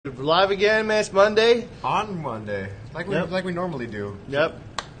We're live again, man. It's Monday. On Monday, like we normally do. Yep.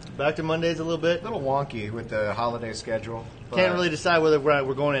 Back to Mondays a little bit. A little wonky with the holiday schedule. Can't really decide whether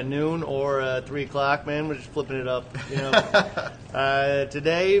we're going at noon or 3 o'clock, man. We're just flipping it up. You know.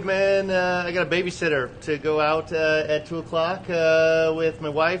 Today, man, I got a babysitter to go out at 2 o'clock with my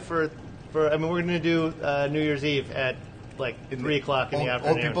wife for. I mean, we're going to do New Year's Eve at like 3 o'clock in the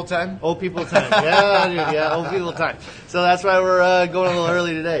afternoon. Old people time? Old people time. Yeah, dude, yeah, old people time. So that's why we're going a little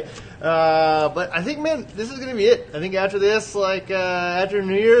early today. But I think, man, this is going to be it. I think after this, like after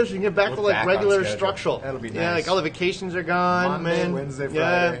New Year's, we can get back to like regular structural. That'll be nice. Yeah, like all the vacations are gone, Monday, man. Wednesday,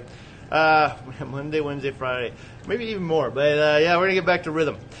 Friday. Yeah. Monday, Wednesday, Friday. Maybe even more. But yeah, we're going to get back to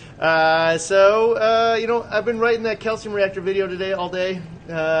rhythm. You know, I've been writing that calcium reactor video today all day.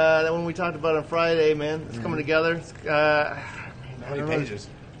 That one we talked about on Friday, man. It's coming together. How many pages?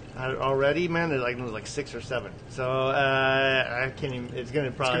 Already, man, there's like 6 or 7. So I can't even. It's going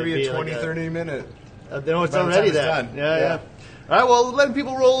to probably be a 20, like 30 minute. No, it's by the already time it's that. done. Yeah. All right, well, letting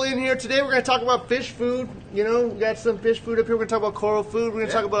people roll in here. Today we're going to talk about fish food. You know, we got some fish food up here. We're going to talk about coral food. We're going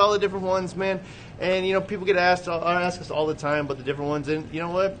to talk about all the different ones, man. And, you know, people get ask us all the time about the different ones. And you know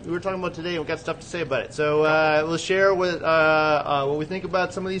what? We were talking about today, and we got stuff to say about it. So we'll share what we think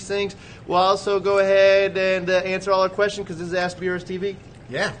about some of these things. We'll also go ahead and answer all our questions because this is Ask BRS TV.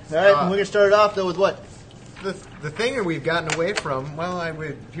 Yeah. All right, and we're going to start it off, though, with what? The thing that we've gotten away from,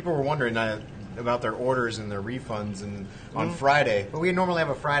 people were wondering about their orders and their refunds and on Friday. But we normally have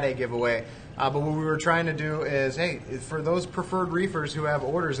a Friday giveaway. But what we were trying to do is, hey, for those preferred reefers who have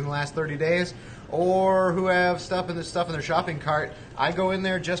orders in the last 30 days or who have stuff in their shopping cart, I go in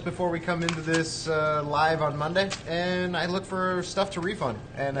there just before we come into this live on Monday, and I look for stuff to refund.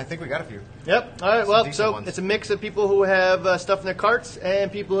 And I think we got a few. Yep. All right. Well, so ones. it's a mix of people who have stuff in their carts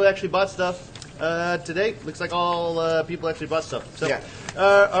and people who actually bought stuff. Today, looks like all people actually bought stuff. So, yeah.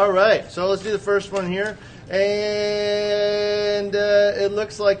 All right, so let's do the first one here. And it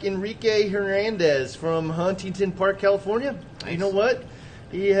looks like Enrique Hernandez from Huntington Park, California. Nice. You know what?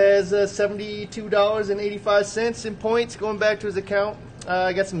 He has $72.85 in points going back to his account.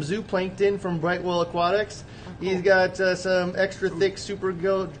 I got some zooplankton from Brightwell Aquatics. Cool. He's got some extra thick super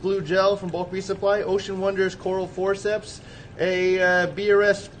glue gel from Bulk Resupply, Ocean Wonders coral forceps, a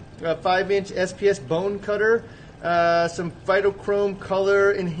BRS 5-inch SPS bone cutter, some phytochrome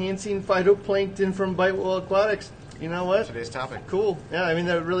color enhancing phytoplankton from Brightwell Aquatics. You know what? Today's topic. Cool. Yeah, I mean,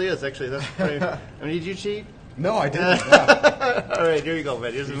 that really is, actually. That's pretty, I mean, did you cheat? No, I didn't. All right, here you go,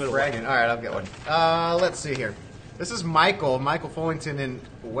 man. Here's the middle Bragging. All right, I'll get one. Let's see here. This is Michael Fullington in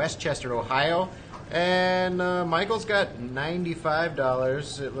Westchester, Ohio. And Michael's got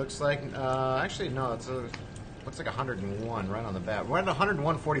 $95. It looks like. Actually, no, looks like 101 right on the bat. We're at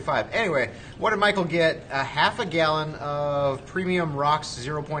 101.45. Anyway, what did Michael get? A half a gallon of Premium Rocks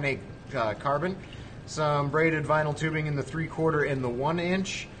 0.8 carbon, some braided vinyl tubing in the 3/4 and the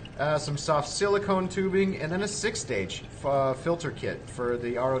 1-inch, some soft silicone tubing, and then a 6-stage filter kit for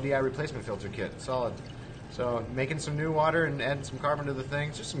the RODI replacement filter kit. Solid. So making some new water and adding some carbon to the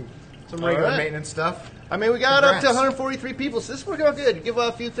thing. Just some regular maintenance stuff. I mean, we got up to 143 people, so this worked out good. Give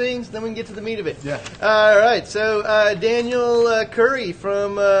out a few things, then we can get to the meat of it. Yeah. All right, so Daniel Curry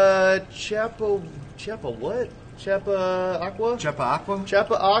from Chapa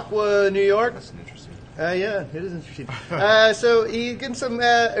Aqua, New York. That's interesting. Yeah, it is interesting. So he's getting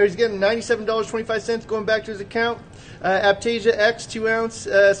he's getting $97.25 going back to his account. Aptasia X 2-ounce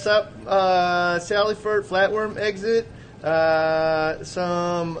Salifert flatworm exit.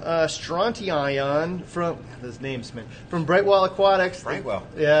 Some Strontiion from from Brightwell Aquatics. Brightwell.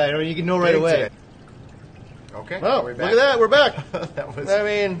 Yeah, I mean, you can know right away. Okay. Oh, look at that, we're back. That was. I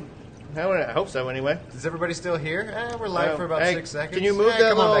mean, I hope so. Anyway, Is everybody still here? We're live for about 6 seconds. Can you move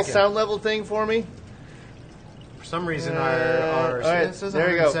that little sound level thing for me? For some reason, our all right, it says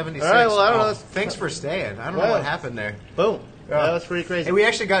there you go. 176. All right, well, I don't know. Thanks for staying. I don't know what happened there. Boom. That was pretty crazy. And we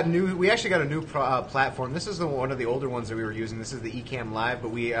actually got a new platform. This is one of the older ones that we were using. This is the Ecamm Live. But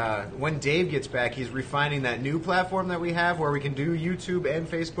when Dave gets back, he's refining that new platform that we have, where we can do YouTube and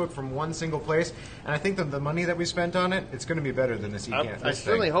Facebook from one single place. And I think that the money that we spent on it, it's going to be better than this Ecamm. I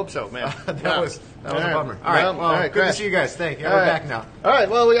certainly hope so, man. That was a bummer. All right, good to see you guys. Thank you. We're back now. All right,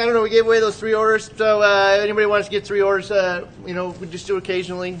 well, I don't know. We gave away those 3 orders. So anybody wants to get 3 orders, you know, we just do it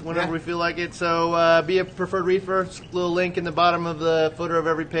occasionally whenever we feel like it. So be a preferred reefer. Little link in the bottom of the footer of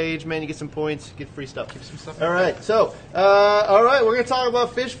every page, man. You get some points, get free stuff. Keep some stuff. All right, so we're going to talk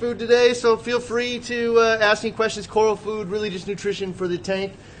about fish food today. So feel free to ask any questions. Coral food, really just nutrition for the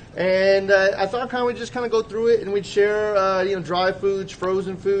tank. And I thought we'd just kind of go through it, and we'd share, dry foods,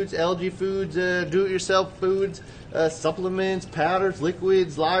 frozen foods, algae foods, do-it-yourself foods, supplements, powders,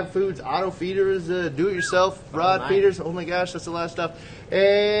 liquids, live foods, auto feeders, do-it-yourself rod feeders. Oh my gosh, that's a lot of stuff.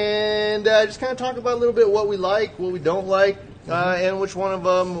 And just kind of talk about a little bit what we like, what we don't like, and which one of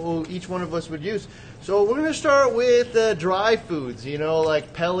them each one of us would use. So we're going to start with dry foods,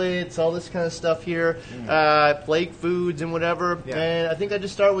 like pellets, all this kind of stuff here, flake foods and whatever. Yeah. And I think I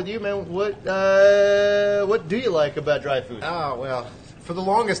just start with you, man. What do you like about dry foods? Oh, well, for the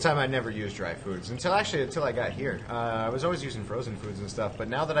longest time I never used dry foods until I got here. I was always using frozen foods and stuff, but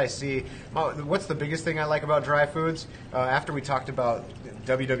now that I see, what's the biggest thing I like about dry foods? After we talked about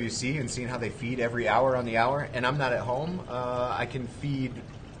WWC and seeing how they feed every hour on the hour, and I'm not at home, I can feed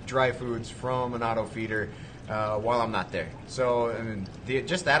dry foods from an auto feeder while I'm not there. So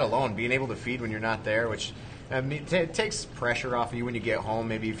just that alone, being able to feed when you're not there, which it takes pressure off of you when you get home.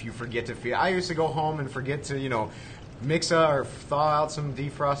 Maybe if you forget to feed. I used to go home and forget to, mix or thaw out some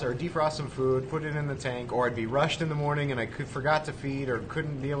defrost some food, put it in the tank, or I'd be rushed in the morning and I forgot to feed or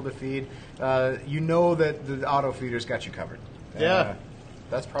couldn't be able to feed. That the auto feeder's got you covered. Yeah.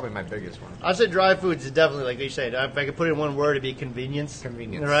 That's probably my biggest one. I'd say dry foods is definitely, like you said, if I could put it in one word, it'd be convenience.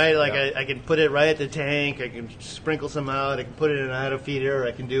 Convenience. Right? Like, yeah. I can put it right at the tank. I can sprinkle some out. I can put it in an auto feeder.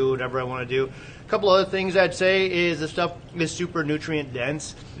 I can do whatever I want to do. A couple other things I'd say is the stuff is super nutrient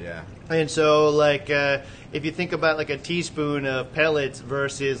dense. Yeah. And so, if you think about, a teaspoon of pellets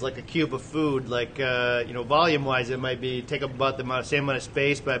versus, a cube of food, volume-wise, it might take up about the same amount of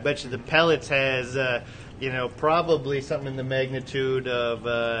space, but I bet you the pellets has... probably something in the magnitude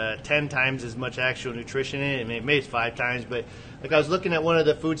of 10 times as much actual nutrition in it. I mean, maybe it's 5 times, but I was looking at one of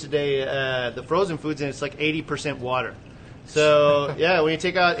the foods today, the frozen foods, and it's 80% water. So, yeah, when you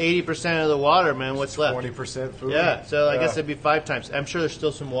take out 80% of the water, man, what's left? 20% food. Yeah, so I guess it'd be 5 times. I'm sure there's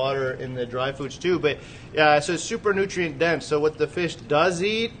still some water in the dry foods too, but so it's super nutrient dense. So what the fish does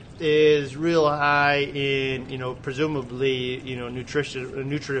eat is real high in, presumably,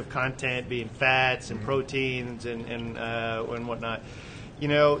 nutritive content, being fats and proteins and whatnot.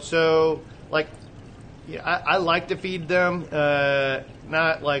 So I like to feed them,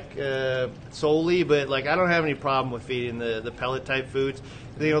 not solely, but I don't have any problem with feeding the pellet type foods.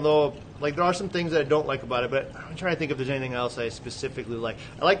 Though there are some things that I don't like about it, but I'm trying to think if there's anything else I specifically like.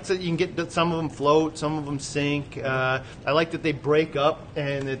 I like that you can get some of them float, some of them sink. I like that they break up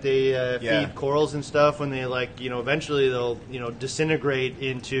and that they feed corals and stuff when they eventually they'll disintegrate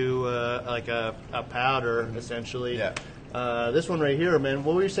into a powder essentially. Yeah. This one right here, man.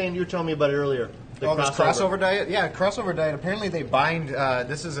 What were you saying? You were telling me about it earlier. This crossover diet? Yeah, crossover diet. Apparently they bind,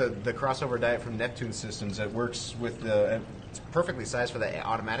 this is the crossover diet from Neptune Systems that works with it's perfectly sized for the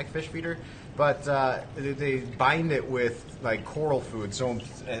automatic fish feeder, but they bind it with coral food. So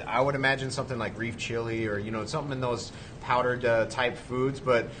I would imagine something like reef chili or, something in those powdered type foods,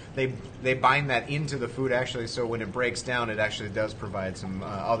 but they bind that into the food actually, so when it breaks down, it actually does provide some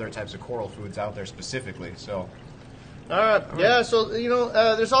other types of coral foods out there specifically, so... All right. Yeah, so,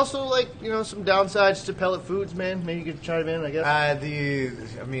 there's also, some downsides to pellet foods, man. Maybe you could chime in, I guess.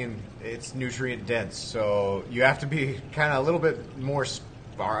 It's nutrient dense, so you have to be kind of a little bit more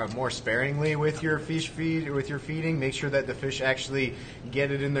sparingly with your with your feeding. Make sure that the fish actually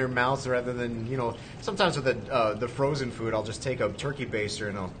get it in their mouths rather than, sometimes with the frozen food, I'll just take a turkey baster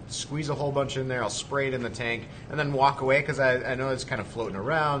and I'll squeeze a whole bunch in there, I'll spray it in the tank, and then walk away because I know it's kind of floating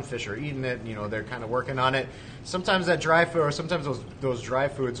around, fish are eating it, they're kind of working on it. Sometimes that dry food, or sometimes those dry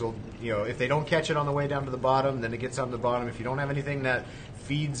foods will, if they don't catch it on the way down to the bottom, then it gets on the bottom. If you don't have anything that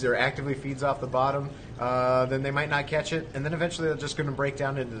feeds or actively feeds off the bottom, then they might not catch it, and then eventually they're just going to break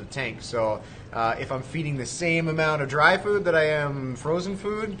down into the tank. So if I'm feeding the same amount of dry food that I am frozen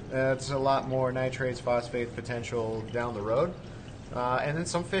food, it's a lot more nitrates, phosphate potential down the road. And then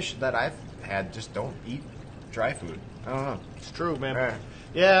some fish that I've had just don't eat dry food. I don't know. It's true, man.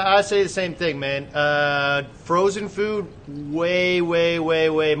 Yeah, I say the same thing, man. Frozen food, way, way, way,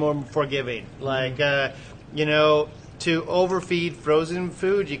 way more forgiving. To overfeed frozen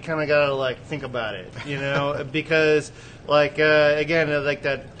food, you kind of gotta think about it, because again,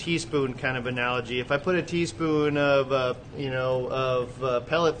 that teaspoon kind of analogy. If I put a teaspoon of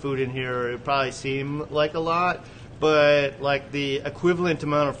pellet food in here, it'd probably seem like a lot, but the equivalent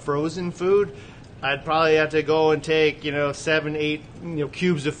amount of frozen food, I'd probably have to go and take 7, 8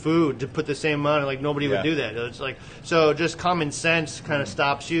 cubes of food to put the same amount. Nobody would do that. It's so just common sense kind of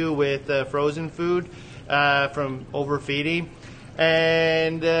stops you with frozen food from overfeeding,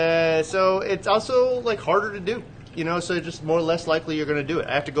 and so it's also harder to do. you know, so just more or less likely you're going to do it.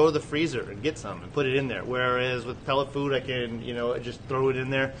 I have to go to the freezer and get some and put it in there. Whereas with pellet food, I can, you know, just throw it in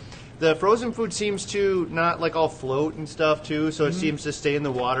there. The frozen food seems to not like all float and stuff too, so it seems to stay in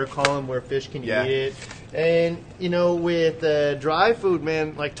the water column where fish can eat it. And you know, with dry food,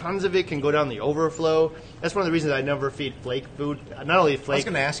 man, like tons of it can go down the overflow. That's one of the reasons I never feed flake food. Not only flake. I was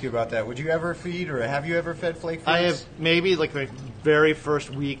going to ask you about that. Would you ever feed, or have you ever fed flake foods? I have maybe like my very first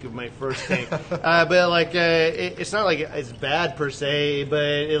week of my first tank, but like it's not like it's bad per se, but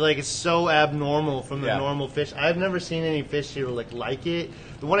it's so abnormal from the normal fish. I've never seen any fish here like it.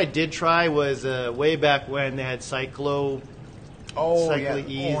 The one I did try was way back when they had Cyclo. The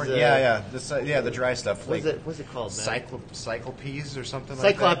dry stuff. What's it called? Cyclopes or something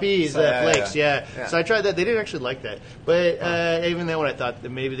Cyclopes, like that. flakes, yeah. So I tried that. They didn't actually like that. But even that one I thought that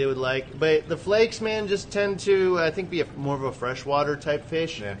maybe they would like. But the flakes, man, just tend to, I think, be more of a freshwater type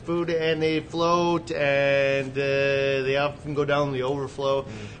fish food. And they float and they often go down the overflow.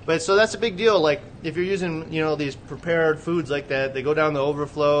 But so that's a big deal. Like if you're using, you know, these prepared foods like that, they go down the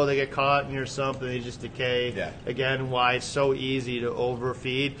overflow, they get caught in your sump, and they just decay. Yeah. Again, why it's so easy to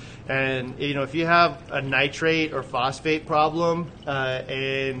overfeed. And you know, if you have a nitrate or phosphate problem,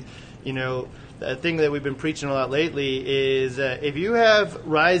 and you know, the thing that we've been preaching a lot lately is if you have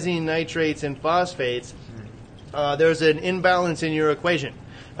rising nitrates and phosphates, there's an imbalance in your equation,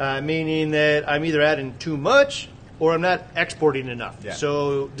 meaning that I'm either adding too much or I'm not exporting enough. Yeah.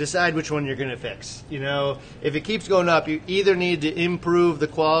 So decide which one you're going to fix. You know, if it keeps going up, you either need to improve the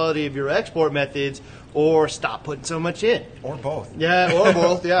quality of your export methods or stop putting so much in. Or both. Yeah, or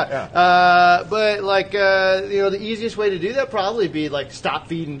both, yeah. But, like, you know, the easiest way to do that probably be, like, stop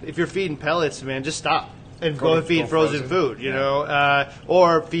feeding. If you're feeding pellets, man, just stop. And go and feed frozen food, you know,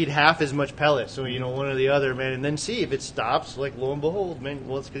 or feed half as much pellets, so, you know, one or the other, man, and then see if it stops. Like, lo and behold, man,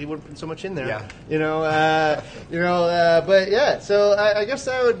 well, it's because you wouldn't put so much in there, you know, but yeah, so I guess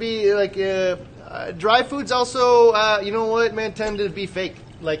that would be like dry foods. Also, you know what, man, tend to be fake.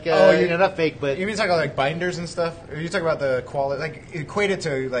 Like, you know, not fake, but... You mean talking about, like, binders and stuff? Or you talk about the quality, like, equate it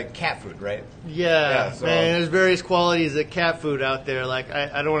to, like, cat food, right? Yeah, so. Man, there's various qualities of cat food out there. Like,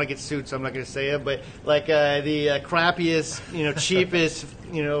 I don't want to get sued, so I'm not going to say it, but, like, the crappiest, you know, cheapest,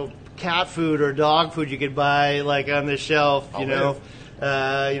 you know, cat food or dog food you could buy, like, on the shelf, you know,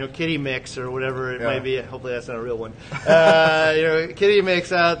 kitty mix or whatever it might be. Hopefully that's not a real one. You know, kitty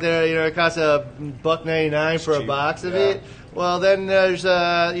mix out there, you know, it costs $1.99 for a box of it. Well, then there's,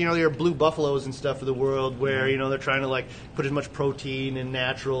 you know, your Blue Buffaloes and stuff of the world where, you know, they're trying to, like, put as much protein in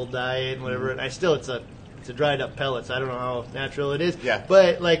natural diet and whatever. And it's a dried up pellets. I don't know how natural it is. Yeah.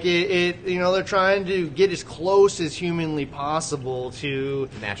 But, like, it you know, they're trying to get as close as humanly possible to,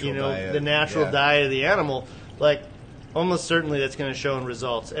 you know, the natural diet of the animal. Like, almost certainly that's going to show in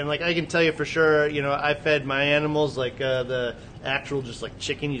results. And, like, I can tell you for sure, you know, I fed my animals, like, the actual just, like,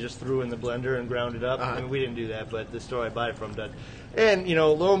 chicken you just threw in the blender and ground it up. I mean, we didn't do that, but the store I buy it from does. And, you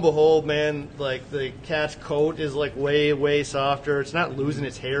know, lo and behold, man, like, the cat's coat is, like, way, way softer. It's not losing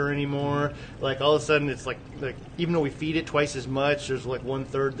its hair anymore. Like, all of a sudden, it's, like even though we feed it twice as much, there's, like,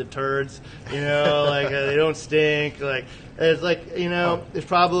 1/3 the turds, you know, like, they don't stink. Like, it's, like, you know, there's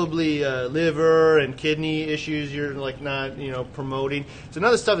probably liver and kidney issues you're, like, not, you know, promoting. So none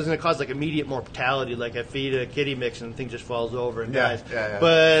of this stuff is going to cause, like, immediate mortality. Like, I feed a kitty mix and the thing just falls over and dies.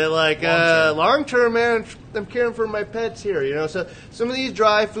 But, like, long-term, man, I'm caring for my pets here, you know. So some of these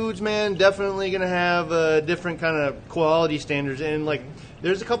dry foods, man, definitely going to have different kind of quality standards. And, like,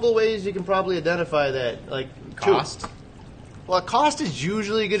 there's a couple of ways you can probably identify that. Like, cost. Well, cost is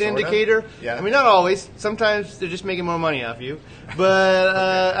usually a good indicator. Yeah. I mean, not always. Sometimes they're just making more money off you. But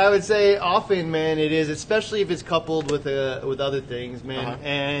I would say often, man, it is, especially if it's coupled with other things, man.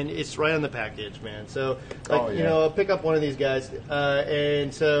 And it's right on the package, man. So, like, you know, pick up one of these guys.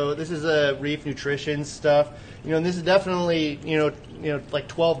 And so this is Reef Nutrition stuff. You know, and this is definitely, you know, like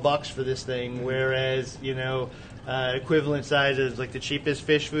 $12 for this thing, whereas, you know, equivalent sizes, like the cheapest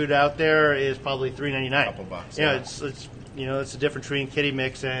fish food out there is probably $3.99. Couple bucks. You know, it's you know, it's a difference between kitty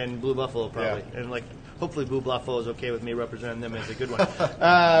mix and Blue Buffalo probably, and like hopefully Blue Buffalo is okay with me representing them as a good one.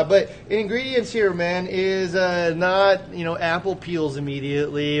 But ingredients here, man, is not, you know, apple peels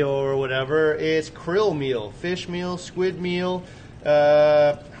immediately or whatever. It's krill meal, fish meal, squid meal.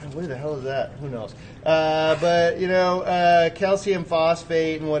 What the hell is that? Who knows? But, you know, calcium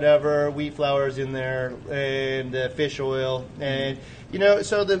phosphate and whatever, wheat flour's in there, and fish oil. And, you know,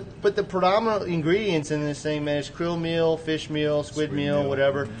 so the predominant ingredients in this thing, man, is krill meal, fish meal, squid meal,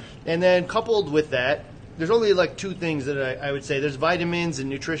 whatever. And then coupled with that, there's only like two things that I would say. There's vitamins and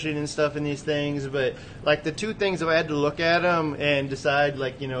nutrition and stuff in these things, but like the two things, if I had to look at them and decide,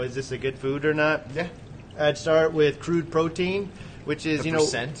 like, you know, is this a good food or not? Yeah. I'd start with crude protein, which is The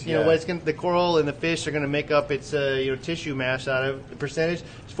percent, you know yeah. what it's gonna, the coral and the fish are going to make up its tissue mass out of. The percentage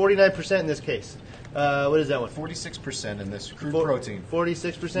it's 49% in this case. What is that one? 46% in this crude protein.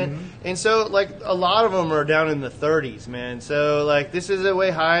 46%. And so, like, a lot of them are down in the 30s, man. So, like, this is a way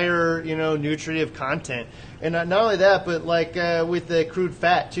higher, nutritive content. And not only that, but, like, with the crude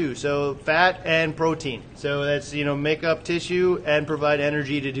fat, too. So, fat and protein. So, that's, make up tissue and provide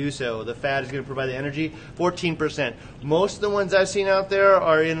energy to do so. The fat is going to provide the energy. 14%. Most of the ones I've seen out there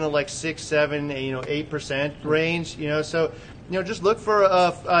are in the, like, 6, 7, 8% range, so... just look for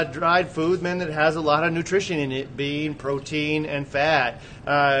a dried food, man, that has a lot of nutrition in it, being protein and fat,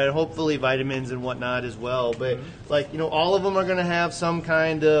 and hopefully vitamins and whatnot as well. But all of them are going to have some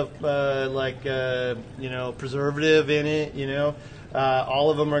kind of preservative in it.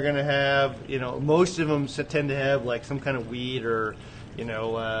 All of them are going to have, most of them tend to have like some kind of wheat or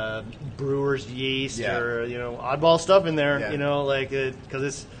brewer's yeast or oddball stuff in there. Because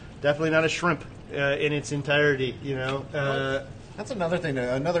it's definitely not a shrimp. In its entirety, That's another thing.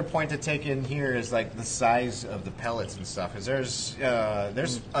 Another point to take in here is like the size of the pellets and stuff. Is there's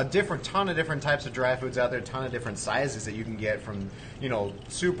a ton of different types of dry foods out there, a ton of different sizes that you can get from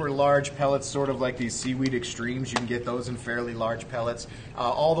super large pellets, sort of like these seaweed extremes. You can get those in fairly large pellets,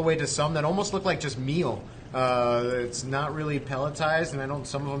 all the way to some that almost look like just meal. It's not really pelletized, and I know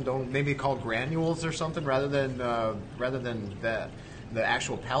some of them don't. Maybe called granules or something rather than the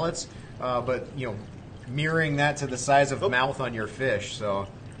actual pellets. But mirroring that to the size of mouth on your fish. So,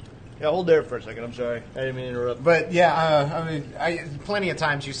 yeah, hold there for a second. I'm sorry, I didn't mean to interrupt. But yeah, plenty of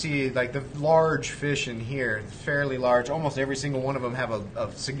times you see like the large fish in here, fairly large. Almost every single one of them have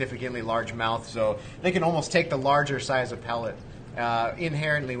a significantly large mouth, so they can almost take the larger size of pellet.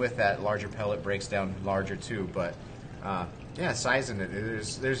 Inherently, with that, larger pellet breaks down larger too. But yeah, sizing it.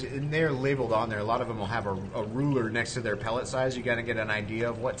 And they're labeled on there. A lot of them will have a ruler next to their pellet size. You got to get an idea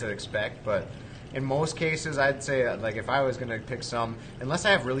of what to expect. But in most cases, I'd say like if I was going to pick some, unless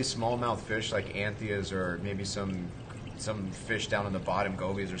I have really smallmouth fish like anthias or maybe some fish down in the bottom,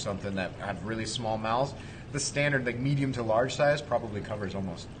 gobies or something that have really small mouths, the standard like medium to large size probably covers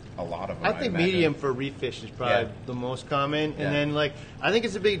almost a lot of them. I think medium for reef fish is probably the most common. And then, I think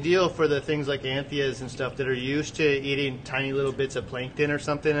it's a big deal for the things like anthias and stuff that are used to eating tiny little bits of plankton or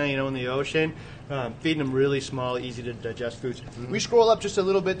something, in the ocean. Feeding them really small, easy to digest foods. We scroll up just a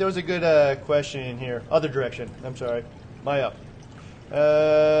little bit. There was a good question in here. Other direction. I'm sorry. My up.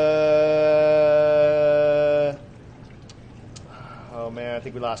 Oh, man, I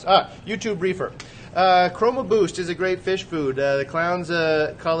think we lost. YouTube Reefer. Chroma Boost is a great fish food. The clown's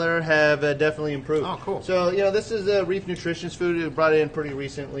color have definitely improved. Oh, cool. So, this is a reef nutritionist food. We brought it in pretty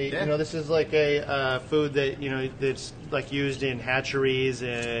recently. Yeah. This is like a food that, that's like used in hatcheries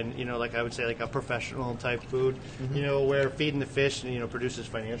and, like I would say like a professional type food, where feeding the fish, produces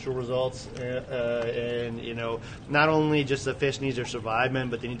financial results. And, not only just the fish needs their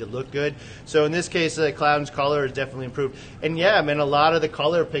survivement, but they need to look good. So in this case, the clown's color is definitely improved. And yeah, man, a lot of the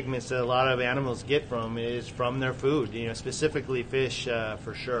color pigments that a lot of animals get from is from their food, specifically fish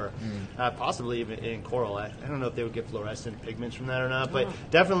for sure. Possibly even in coral. I don't know if they would get fluorescent pigments from that or not, but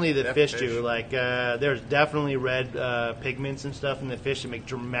definitely the fish do. Like there's definitely red pigments and stuff in the fish that make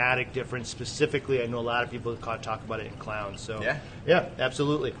dramatic difference. Specifically, I know a lot of people talk about it in clowns. So yeah,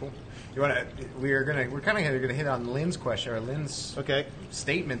 absolutely. Cool. You want to? We're kind of gonna hit on Lynn's question or Lynn's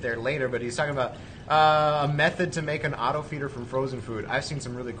statement there later, but he's talking about a method to make an auto feeder from frozen food. I've seen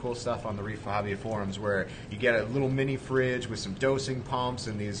some really cool stuff on the Reef Hobby forums where you get a little mini fridge with some dosing pumps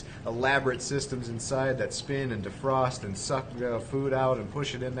and these elaborate systems inside that spin and defrost and suck food out and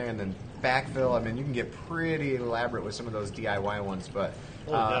push it in there and then backfill. I mean, you can get pretty elaborate with some of those DIY ones, but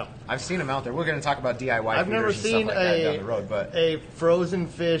I've seen them out there. We're going to talk about DIY I've feeders never and seen stuff like that down the road, but a frozen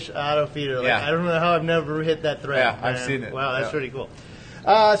fish auto feeder. Like, I don't know how I've never hit that thread. Yeah, I've seen it. Wow, that's pretty cool.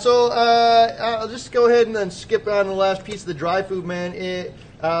 So I'll just go ahead and then skip on the last piece of the dry food, man.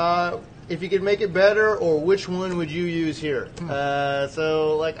 If you could make it better, or which one would you use here?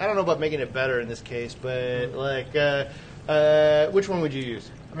 So, like, I don't know about making it better in this case, but like, which one would you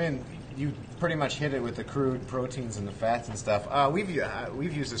use? I mean, you pretty much hit it with the crude proteins and the fats and stuff. We've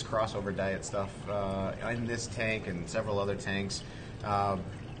used this crossover diet stuff in this tank and several other tanks.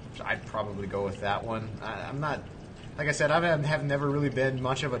 I'd probably go with that one. I'm not. Like I said, I have never really been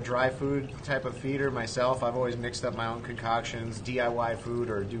much of a dry food type of feeder myself. I've always mixed up my own concoctions, DIY food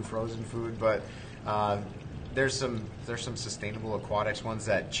or do frozen food. But there's some sustainable aquatics ones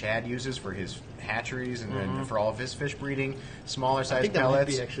that Chad uses for his hatcheries and for all of his fish breeding, smaller size I think pellets.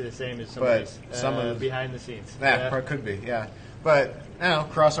 That might be actually the same as some of these some of behind the scenes. Yeah, could be. Yeah. But I don't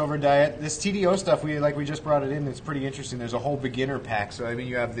know, crossover diet. This TDO stuff, we just brought it in. It's pretty interesting. There's a whole beginner pack. So I mean,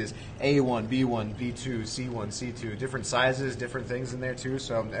 you have this A1, B1, B2, C1, C2, different sizes, different things in there too.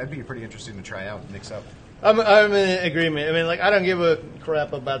 So that'd be pretty interesting to try out and mix up. I'm in agreement. I mean, like, I don't give a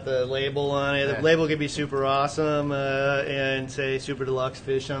crap about the label on it. Yeah. The label could be super awesome and say super deluxe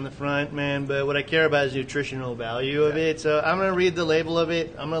fish on the front, man. But what I care about is nutritional value of it. So I'm gonna read the label of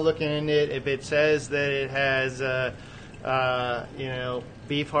it. I'm gonna look in it. If it says that it has,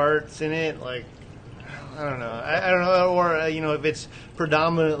 beef hearts in it, like, I don't know. I don't know. Or if it's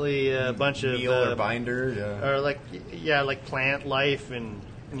predominantly a bunch of meal or binder, or like plant life and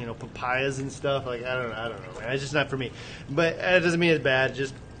papayas and stuff. Like, I don't know, man. It's just not for me. But it doesn't mean it's bad. It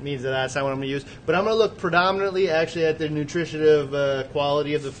just means that that's not what I'm going to use. But I'm going to look predominantly actually at the nutritive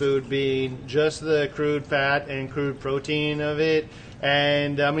quality of the food, being just the crude fat and crude protein of it.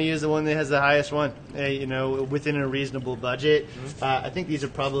 And I'm going to use the one that has the highest one, within a reasonable budget. I think these are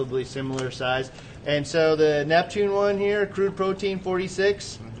probably similar size. And so the Neptune one here, crude protein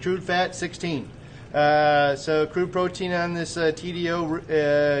 46, crude fat 16. So crude protein on this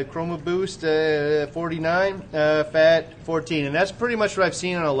TDO Chroma Boost 49, fat 14, and that's pretty much what I've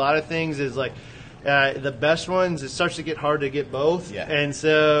seen on a lot of things. Is like the best ones. It starts to get hard to get both, and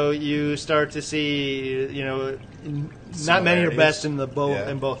so you start to see not many are best in the both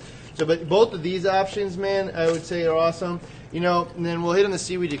in both. So, but both of these options, man, I would say are awesome. And then we'll hit on the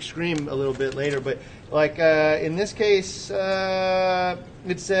Seaweed Extreme a little bit later. But like in this case,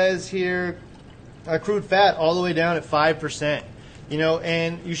 it says here. Crude fat all the way down at 5%,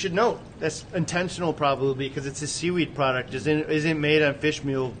 and you should note that's intentional probably because it's a seaweed product, isn't made on fish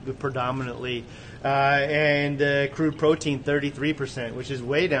meal predominantly, and crude protein 33%, which is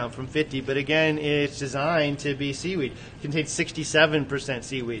way down from 50. But again, it's designed to be seaweed. It contains 67%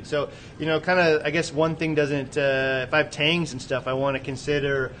 seaweed. So kind of, I guess one thing doesn't. If I have tangs and stuff, I want to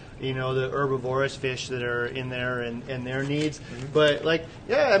consider the herbivorous fish that are in there and their needs. But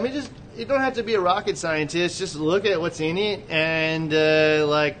just. You don't have to be a rocket scientist. Just look at what's in it and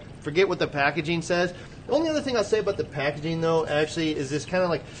forget what the packaging says. The only other thing I'll say about the packaging, though, actually, is this kind of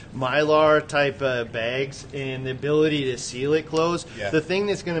like Mylar type bags and the ability to seal it closed. Yeah. The thing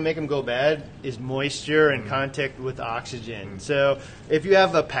that's going to make them go bad is moisture and contact with oxygen. So if you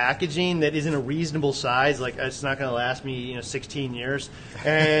have a packaging that isn't a reasonable size, like it's not going to last me 16 years,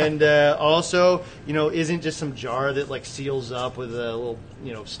 and also isn't just some jar that like seals up with a little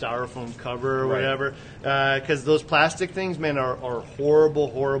styrofoam cover or whatever, because those plastic things, man, are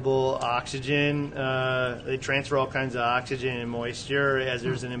horrible oxygen. They transfer all kinds of oxygen and moisture as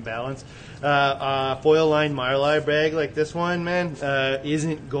there's an imbalance. Foil-lined Mylar bag like this one, man,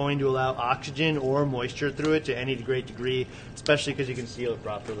 isn't going to allow oxygen or moisture through it to any great degree, especially because you can seal it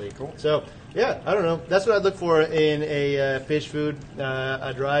properly. Cool. So, I don't know. That's what I'd look for in a fish food,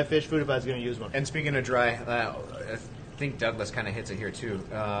 a dry fish food if I was going to use one. And speaking of dry, I think Douglas kind of hits it here too.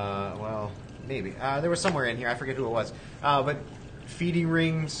 Maybe. There was somewhere in here. I forget who it was. But feeding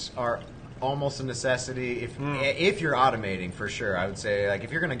rings are almost a necessity if you're automating, for sure. I would say, like,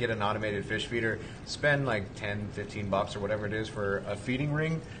 if you're going to get an automated fish feeder, spend like $10-15 or whatever it is for a feeding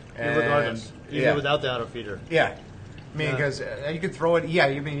ring. Regardless, even without the auto feeder. Yeah. I mean, because you could throw it. Yeah,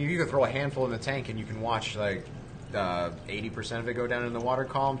 you could throw a handful in the tank, and you can watch like 80% of it go down in the water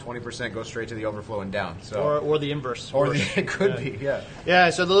column, 20% go straight to the overflow and down. So or the inverse. It could be. Yeah. Yeah.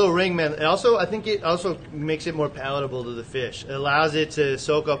 So the little ring, man. I think it also makes it more palatable to the fish. It allows it to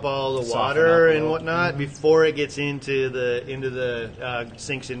soak up all the water and whatnot before it gets into the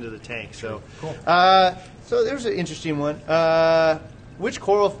sinks into the tank. So cool. So there's an interesting one. Which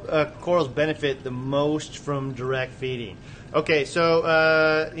corals benefit the most from direct feeding? Okay, so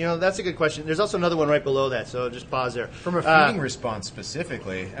that's a good question. There's also another one right below that, so just pause there. From a feeding response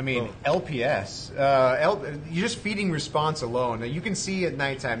specifically, I mean, LPS, you're just feeding response alone. Now, you can see at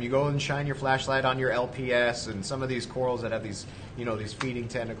nighttime, you go and shine your flashlight on your LPS, and some of these corals that have these, these feeding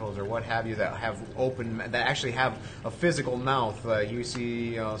tentacles or what have you that have open, that actually have a physical mouth. You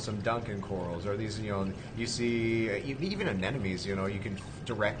see, some Duncan corals, or these, you see even anemones. You can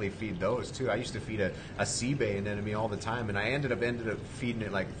directly feed those too. I used to feed a sea bay anemone all the time, and I ended up feeding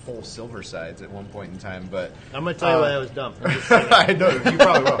it like full silver sides at one point in time. But I'm going to tell you why that was dumb. I know, you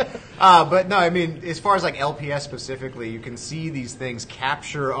probably will. But no, I mean, as far as like LPS specifically, you can see these things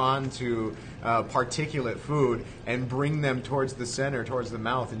capture onto particulate food and bring them towards the center, towards the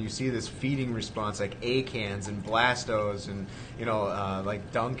mouth, and you see this feeding response like acans and blastos and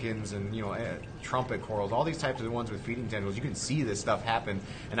like Duncans and trumpet corals, all these types of the ones with feeding tentacles, you can see this stuff happen,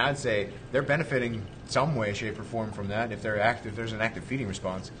 and I'd say they're benefiting some way, shape, or form from that if there's an active feeding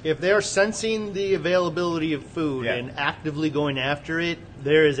response. If they're sensing the availability of food and actively going after it,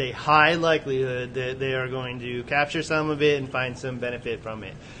 there is a high likelihood that they are going to capture some of it and find some benefit from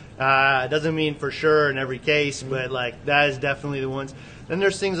it. It doesn't mean for sure in every case, but like that is definitely the ones. Then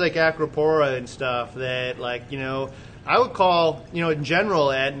there's things like Acropora and stuff that, like, you know, I would call, you know, in general,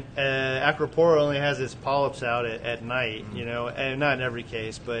 Acropora only has its polyps out at night, you know, and not in every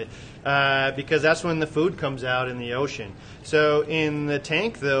case, but because that's when the food comes out in the ocean. So in the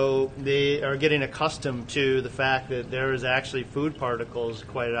tank, though, they are getting accustomed to the fact that there is actually food particles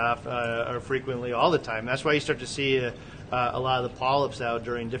quite often, or frequently all the time. That's why you start to see a lot of the polyps out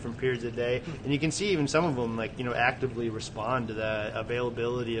during different periods of the day, and you can see even some of them, like, you know, actively respond to the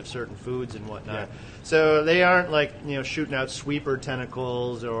availability of certain foods and whatnot. Yeah. So they aren't like, you know, shooting out sweeper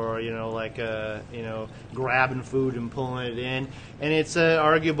tentacles or, you know, like you know, grabbing food and pulling it in. And it's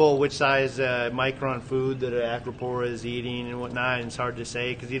arguable which size micron food that an Acropora is eating and whatnot. And it's hard to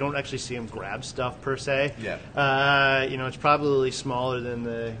say because you don't actually see them grab stuff per se. Yeah. You know, it's probably smaller than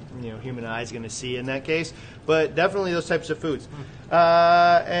the, you know, human eye is going to see in that case. But definitely those types of foods.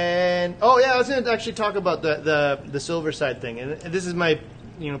 And oh yeah, I was going to actually talk about the silver side thing, and this is my,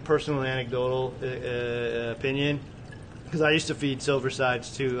 you know, personal anecdotal opinion, because I used to feed silver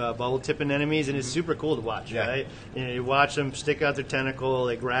sides to bubble tip anemones, and it's super cool to watch, right? You know, you watch them stick out their tentacle,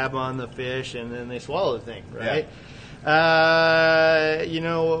 they grab on the fish, and then they swallow the thing, right? You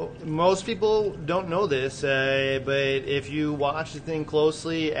know, most people don't know this, but if you watch the thing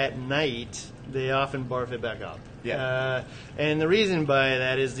closely at night, they often barf it back up. And the reason by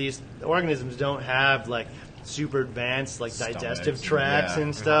that is these organisms don't have like super advanced like digestive tracts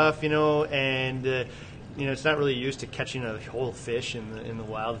and stuff, you know, and you know, it's not really used to catching a whole fish in the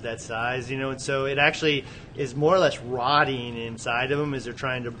wild of that size, you know, and so it actually is more or less rotting inside of them as they're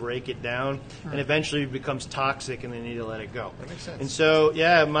trying to break it down, and eventually it becomes toxic and they need to let it go. That makes sense. And so,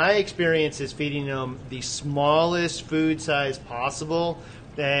 yeah, my experience is feeding them the smallest food size possible,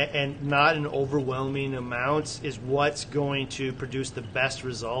 and not in overwhelming amounts, is what's going to produce the best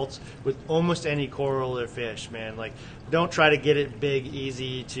results with almost any coral or fish, man. Like, don't try to get it big,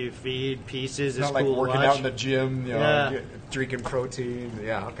 easy to feed pieces. It's not like cool working to watch. out in the gym, you know, drinking protein.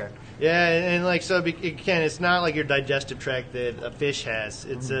 Yeah, okay. Yeah, and like, so again, it's not like your digestive tract that a fish has.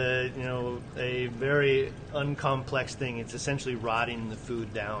 It's a, you know, a very uncomplex thing. It's essentially rotting the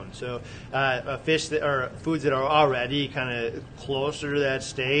food down. So a fish that, or foods that are already kind of closer to that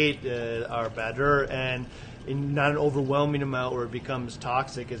state are better, and in not an overwhelming amount where it becomes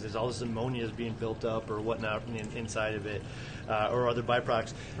toxic because there's all this ammonia is being built up or whatnot inside of it, or other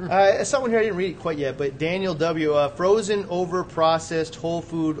byproducts. Someone here, I didn't read it quite yet, but Daniel W., frozen over processed, whole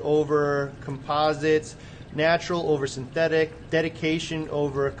food over composites, natural over synthetic, dedication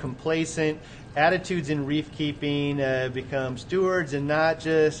over complacent, attitudes in reef keeping become stewards and not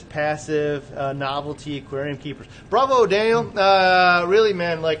just passive novelty aquarium keepers. Bravo, Daniel. Really,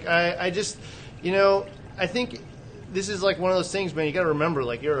 man, like, I just, you know, I think this is like one of those things, man. You got to remember,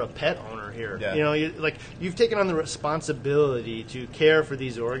 like, you're a pet owner here. Yeah. You know, you've taken on the responsibility to care for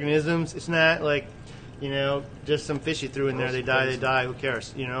these organisms. It's not like, you know, just some fish you threw in there, they die. Who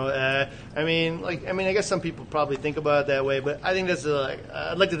cares? You know, I mean, I guess some people probably think about it that way, but I think that's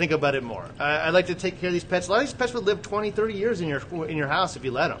I'd like to think about it more. I'd like to take care of these pets. A lot of these pets would live 20, 30 years in your house if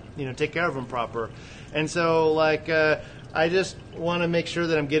you let them. You know, take care of them proper. And so, like, I just want to make sure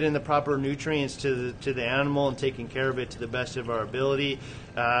that I'm getting the proper nutrients to the animal and taking care of it to the best of our ability.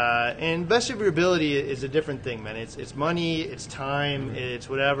 And best of your ability is a different thing, man. It's money, it's time, it's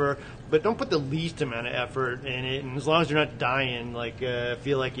whatever. But don't put the least amount of effort in it. And as long as you're not dying, like,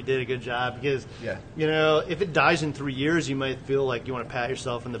 feel like you did a good job. Because, you know, if it dies in 3 years, you might feel like you want to pat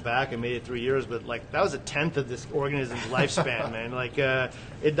yourself in the back and made it 3 years. But, like, that was a tenth of this organism's lifespan, man. Like,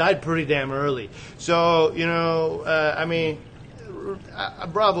 it died pretty damn early. So, you know, I mean,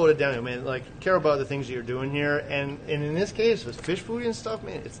 bravo to Daniel, man. Like, care about the things that you're doing here, and in this case with fish food and stuff,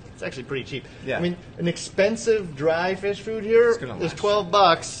 man, it's actually pretty cheap. I mean, an expensive dry fish food here is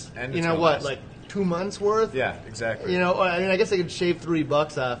 $12, and you know what, like 2 months worth. Yeah, exactly. You know, I mean, I guess I could shave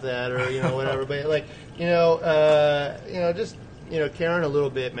 $3 off that, or, you know, whatever. But, like, you know, just, you know, caring a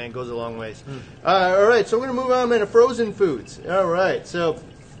little bit, man, goes a long ways. All right, so we're gonna move on, man, to frozen foods. All right, so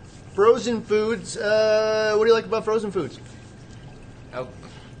frozen foods. What do you like about frozen foods?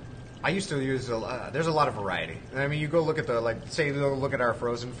 I used to use there's a lot of variety. I mean, you go look at look at our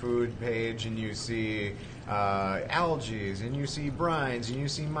frozen food page, and you see algae, and you see brines, and you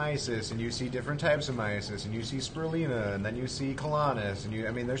see mysis, and you see different types of mysis, and you see spirulina, and then you see calanus,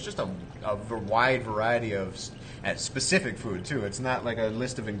 and there's just a wide variety of specific food too. It's not like a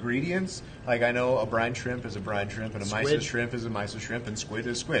list of ingredients. Like I know a brine shrimp is a brine shrimp, and a mysis shrimp is a mysis shrimp, and squid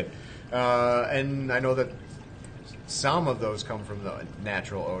is squid. And I know that some of those come from the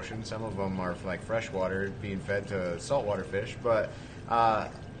natural ocean. Some of them are like freshwater being fed to saltwater fish. But I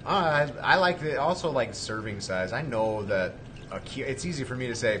like also like serving size. I know that it's easy for me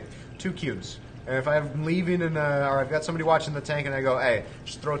to say 2 cubes. And if I'm leaving or I've got somebody watching the tank and I go, hey,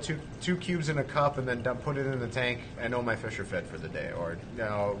 just throw two cubes in a cup and then put it in the tank, I know my fish are fed for the day. Or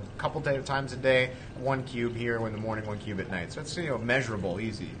a couple times a day, 1 cube here in the morning, 1 cube at night. So it's measurable,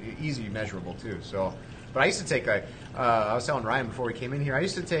 easy measurable too. So. But I used to take, I was telling Ryan before we came in here, I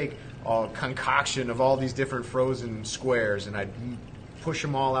used to take a concoction of all these different frozen squares, and I'd push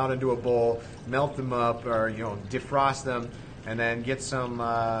them all out into a bowl, melt them up, or defrost them, and then get some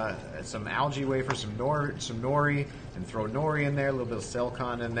algae wafer, some nori, and throw nori in there, a little bit of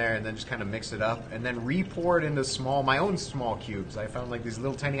Celcon in there, and then just kind of mix it up, and then re-pour it into my own small cubes. I found like these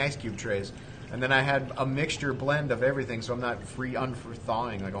little tiny ice cube trays. And then I had a mixture blend of everything, so I'm not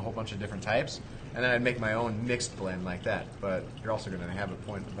thawing like a whole bunch of different types. And then I'd make my own mixed blend like that. But you're also going to have a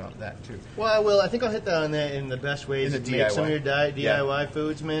point about that, too. Well, I will. I think I'll hit that on that in the best ways to make some of your DIY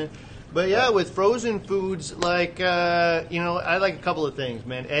foods, man. But yeah, with frozen foods, like, I like a couple of things,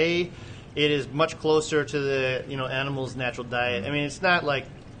 man. A, it is much closer to the, animal's natural diet. I mean, it's not like,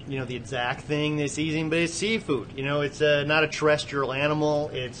 the exact thing that's eating, but it's seafood. It's not a terrestrial animal.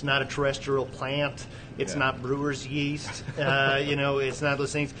 It's not a terrestrial plant. It's not brewer's yeast. It's not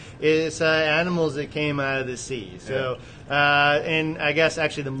those things. It's animals that came out of the sea. So, and I guess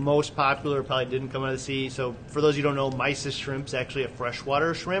actually the most popular probably didn't come out of the sea. So for those who don't know, mysis shrimp's actually a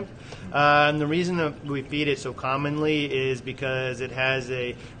freshwater shrimp. And the reason that we feed it so commonly is because it has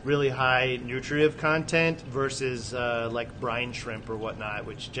a really high nutritive content versus like brine shrimp or whatnot,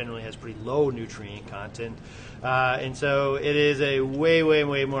 which generally has pretty low nutrient content. And so it is a way, way,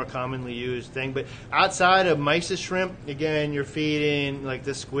 way more commonly used thing. But outside of mysis shrimp, again, you're feeding like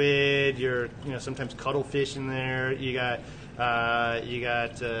the squid, sometimes cuttlefish in there. You got I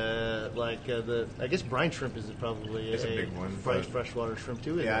guess brine shrimp is probably a big one. Freshwater shrimp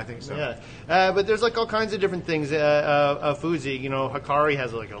too. Yeah, I think so. Yeah, but there's like all kinds of different things. Foods, Hikari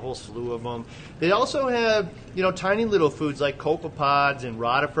has like a whole slew of them. They also have tiny little foods like copepods and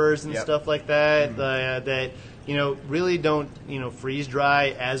rotifers and stuff like that that really don't freeze dry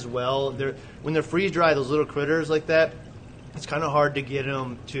as well. When they're freeze dry, those little critters like that, it's kind of hard to get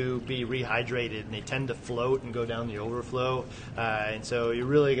them to be rehydrated, and they tend to float and go down the overflow. And so you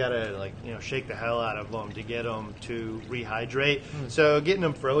really got to shake the hell out of them to get them to rehydrate. So getting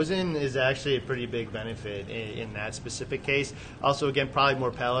them frozen is actually a pretty big benefit in that specific case. Also, again, probably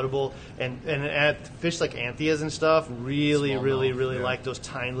more palatable. And fish like anthias and stuff really like those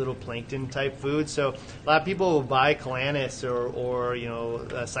tiny little plankton type foods. So a lot of people will buy calanus or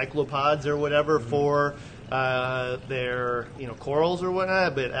cyclopods or whatever for their corals or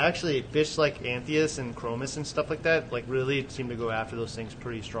whatnot, but actually fish like anthias and chromis and stuff like that really seem to go after those things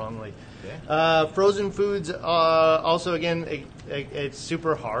pretty strongly. Frozen foods also, again, it's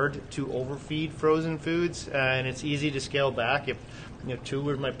super hard to overfeed frozen foods, and it's easy to scale back. If 2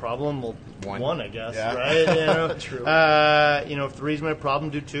 was my problem, well, 1 I guess, right? True. 3 is my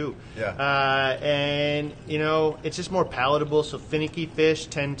problem, do 2. Yeah. It's just more palatable. So finicky fish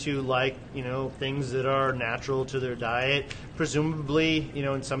tend to like things that are natural to their diet. Presumably,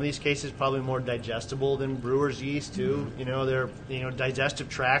 in some of these cases, probably more digestible than brewer's yeast too. Their digestive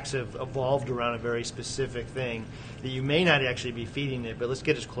tracts have evolved around a very specific thing that you may not actually be feeding it, but let's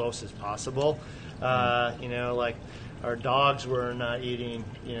get as close as possible. Like our dogs were not eating,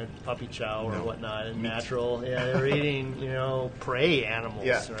 puppy chow or whatnot and natural. Yeah, they were eating, prey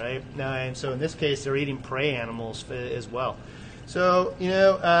animals, right? And so in this case, they're eating prey animals as well. So,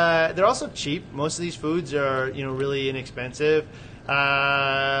 they're also cheap. Most of these foods are, really inexpensive.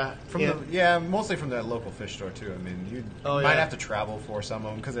 Mostly from the local fish store too. I mean, you might have to travel for some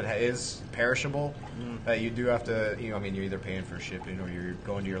of them because it is perishable. You do have to, you're either paying for shipping or you're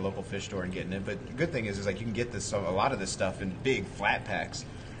going to your local fish store and getting it. But the good thing is like you can get a lot of this stuff in big flat packs.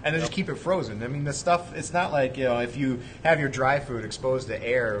 And then just keep it frozen. I mean, the stuff, it's not like, if you have your dry food exposed to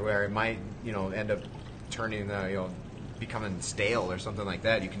air where it might, end up turning, becoming stale or something like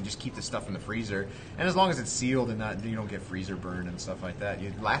that. You can just keep the stuff in the freezer, and as long as it's sealed and not you don't get freezer burn and stuff like that,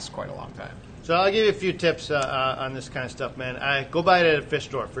 it lasts quite a long time. So I'll give you a few tips on this kind of stuff, man. I go buy it at a fish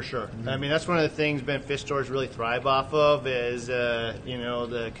store for sure. Mm-hmm. I mean, that's one of the things, man, fish stores really thrive off of is,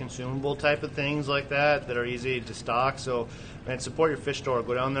 the consumable type of things like that are easy to stock. So, man, support your fish store.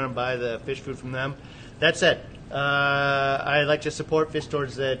 Go down there and buy the fish food from them. That said, I like to support fish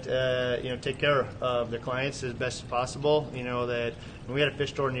stores that, take care of their clients as best as possible. That we had a fish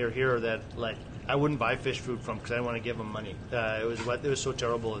store near here that, I wouldn't buy fish food from because I didn't want to give them money. It was so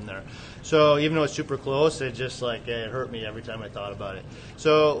terrible in there. So even though it's super close, it just it hurt me every time I thought about it.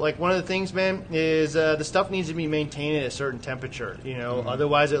 So one of the things, man, is the stuff needs to be maintained at a certain temperature.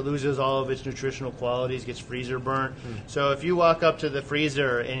 Otherwise it loses all of its nutritional qualities, gets freezer burnt. So if you walk up to the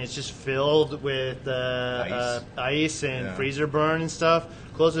freezer and it's just filled with ice and freezer burn and stuff,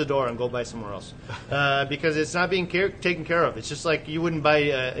 close the door and go buy somewhere else because it's not being taken care of. It's just like you wouldn't buy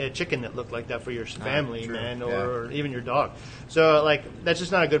a chicken that looked like that for your family, man, or even your dog. So that's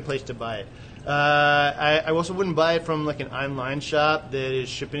just not a good place to buy it. I also wouldn't buy it from an online shop that is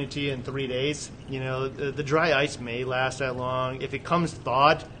shipping it to you in 3 days. The dry ice may last that long. If it comes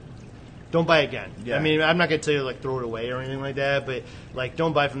thawed, don't buy again. Yeah. I mean, I'm not going to tell you throw it away or anything like that, but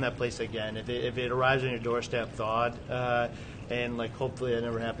don't buy from that place again. If it arrives on your doorstep thawed, and hopefully that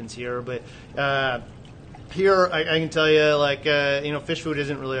never happens here, but here I can tell you fish food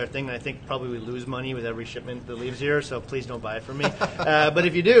isn't really our thing, and I think probably we lose money with every shipment that leaves here, so please don't buy it from me. But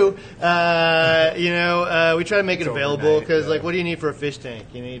if you do, we try to make it available because what do you need for a fish tank?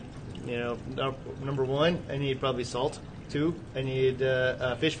 You need number one, I need probably salt. 2, I need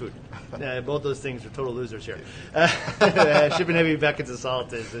fish food. Both those things are total losers here. Shipping heavy buckets of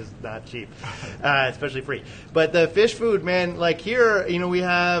salt is not cheap, especially free. But the fish food, man, here, we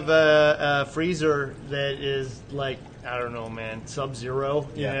have a freezer that is I don't know, man, sub-zero.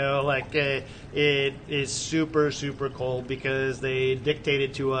 It is super, super cold because they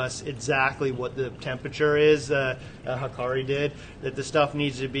dictated to us exactly what the temperature is. Hikari did that the stuff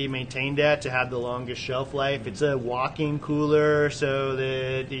needs to be maintained at to have the longest shelf life. It's a walk-in cooler, so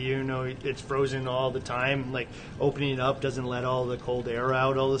that it's frozen all the time. Opening it up doesn't let all the cold air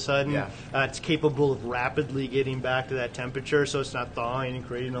out all of a sudden. Yeah. It's capable of rapidly getting back to that temperature, so it's not thawing and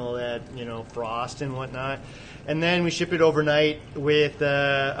creating all that frost and whatnot. And then we ship it overnight with,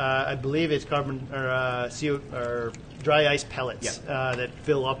 I believe it's carbon or CO or dry ice pellets that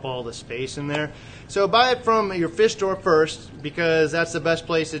fill up all the space in there. So buy it from your fish store first because that's the best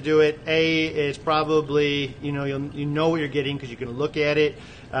place to do it. It's probably you know what you're getting because you can look at it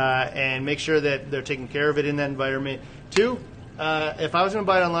and make sure that they're taking care of it in that environment. 2. If I was going to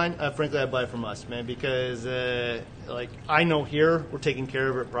buy it online, frankly, I'd buy it from us, man, because I know here we're taking care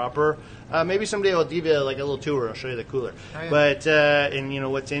of it proper. Maybe someday I'll give you a little tour. I'll show you the cooler, but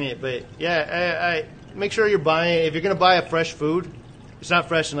and what's in it. But I make sure you're buying. If you're going to buy a fresh food, it's not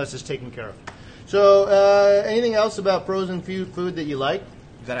fresh unless it's taken care of. So anything else about frozen food that you like?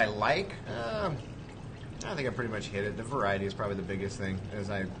 That I like? I think I pretty much hit it. The variety is probably the biggest thing.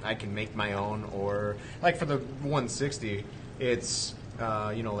 Is I can make my own, or for the 160. It's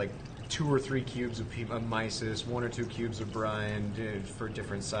 2 or 3 cubes of mysis, 1 or 2 cubes of brine for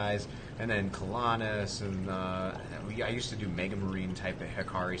different size, and then Calanus, and I used to do Mega Marine type of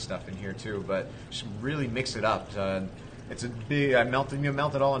Hikari stuff in here too, but just really mix it up. It's a big. I melt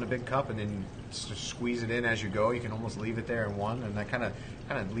it all in a big cup, and then just squeeze it in as you go. You can almost leave it there in one, and that kind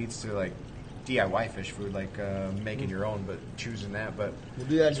of leads to DIY fish food, making your own, but choosing that. But we'll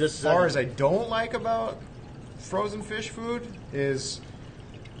do that just as far as I don't like about frozen fish food is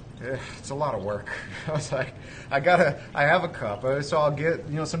it's a lot of work. I was I have a cup, so I'll get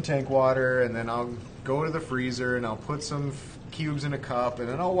some tank water, and then I'll go to the freezer and I'll put some cubes in a cup, and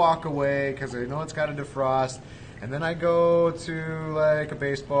then I'll walk away because I know it's got to defrost. And then I go to a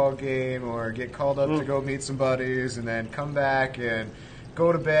baseball game or get called up to go meet some buddies, and then come back and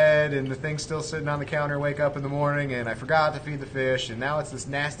go to bed, and the thing's still sitting on the counter, wake up in the morning, and I forgot to feed the fish, and now it's this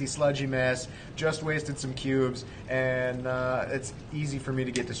nasty, sludgy mess, just wasted some cubes, and it's easy for me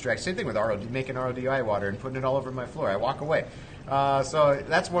to get distracted. Same thing with making RODI water and putting it all over my floor. I walk away. So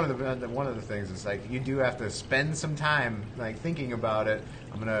that's one of the things. It's you do have to spend some time thinking about it.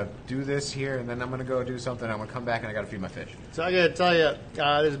 I'm gonna do this here, and then I'm gonna go do something. I'm gonna come back, and I gotta feed my fish. So I gotta tell you,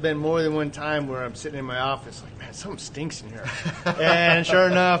 there's been more than one time where I'm sitting in my office, man, something stinks in here. And sure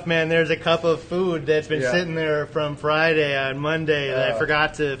enough, man, there's a cup of food that's been sitting there from Friday on Monday that I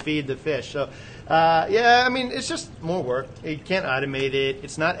forgot to feed the fish. So. I mean, it's just more work. You can't automate it.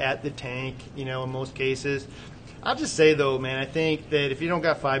 It's not at the tank, in most cases. I'll just say, though, man, I think that if you don't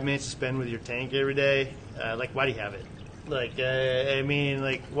got 5 minutes to spend with your tank every day, why do you have it? Like, I mean,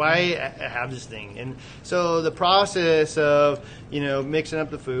 like, why have this thing? And so the process of, mixing up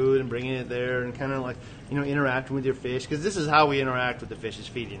the food and bringing it there and kind of like, interacting with your fish, because this is how we interact with the fish, is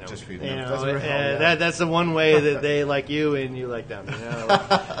feeding them. Just feeding them. That's the one way that they like you and you like them. So,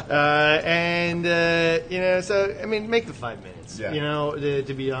 I mean, make the 5 minutes,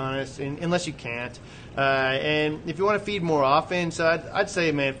 to be honest, unless you can't. And if you want to feed more often, so I'd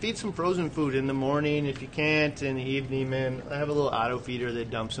say, man, feed some frozen food in the morning. If you can't, in the evening, man, I have a little auto feeder that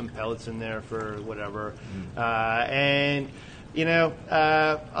dumps some pellets in there for whatever. Other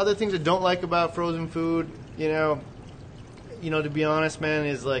things I don't like about frozen food, to be honest, man,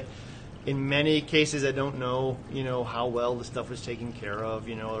 is like, in many cases, I don't know, how well the stuff is taken care of,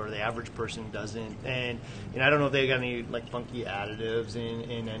 or the average person doesn't. And I don't know if they got any, like, funky additives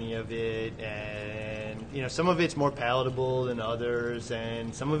in any of it. And, some of it's more palatable than others.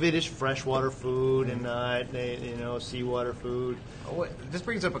 And some of it is freshwater food and not, seawater food. This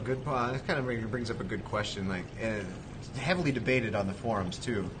brings up a good this kind of brings up a good question, like, heavily debated on the forums,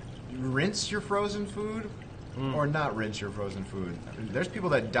 too. Rinse your frozen food? Or not rinse your frozen food. I mean, there's people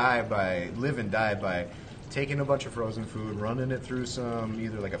that live and die by taking a bunch of frozen food, running it through some,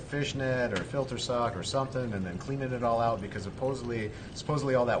 either like a fish net or a filter sock or something, and then cleaning it all out because supposedly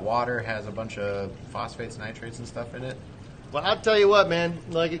all that water has a bunch of phosphates, nitrates, and stuff in it. Well, I'll tell you what, man.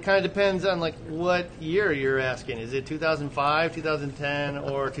 Like, it kind of depends on, like, what year you're asking. Is it 2005, 2010,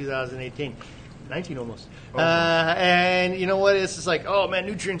 or 2018? 19 almost. And you know what? It's just like, oh man,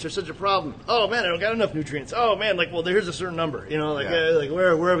 nutrients are such a problem. Oh man, I don't got enough nutrients. Oh man, like, well, there's a certain number. Like where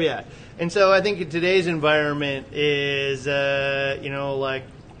are we at? And so I think in today's environment is,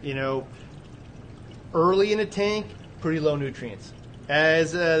 early in a tank, pretty low nutrients.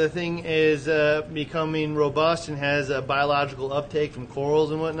 As the thing is becoming robust and has a biological uptake from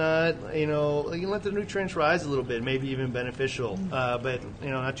corals and whatnot, you can let the nutrients rise a little bit, maybe even beneficial, but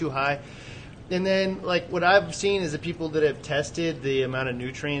not too high. And then, like, what I've seen is the people that have tested the amount of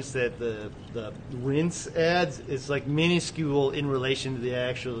nutrients that the rinse adds is, like, minuscule in relation to the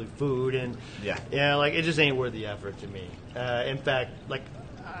actual food. And, like, it just ain't worth the effort to me. In fact, like,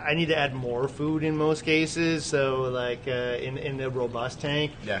 I need to add more food in most cases. So, like, in the robust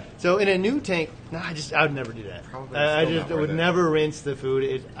tank. Yeah. So, in a new tank, I would never do that. I would never rinse the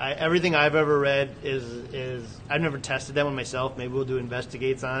food. Everything I've ever read is I've never tested that one myself. Maybe we'll do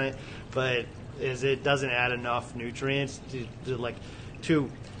investigates on it. But it doesn't add enough nutrients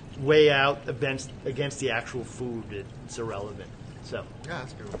to weigh out against the actual food. It's irrelevant. So yeah,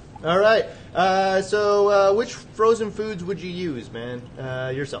 that's good. All right. So which frozen foods would you use, man?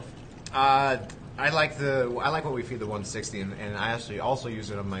 Yourself? I like what we feed the 160, and I actually also use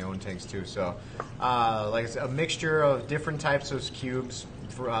it on my own tanks too. So like it's a mixture of different types of cubes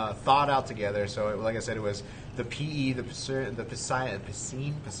thawed out together. So like I said, it was the PE, the Piscine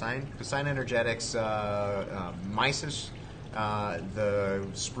Energetics, Mysis, the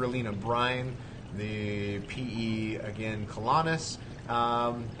Spirulina brine, the PE again, Colonis,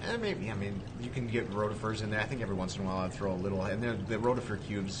 and maybe you can get rotifers in there. I think every once in a while I'd throw a little. And the rotifer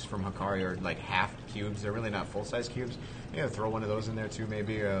cubes from Hikari are like half cubes. They're really not full size cubes. Throw one of those in there too,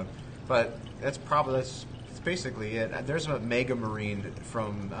 maybe. But that's basically it. There's a Mega Marine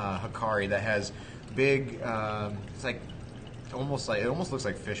from Hikari that has big. It's like it almost looks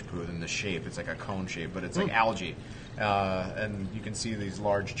like fish poo in the shape. It's like a cone shape, but it's like algae, and you can see these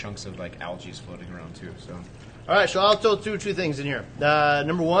large chunks of like algae floating around too. So, all right. So I'll throw two things in here.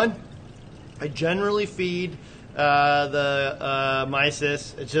 Number one, I generally feed the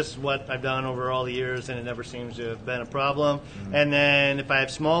mysis. It's just what I've done over all the years, and it never seems to have been a problem. Mm-hmm. And then if I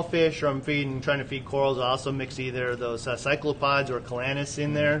have small fish or I'm trying to feed corals, I also mix either those cyclopods or calanus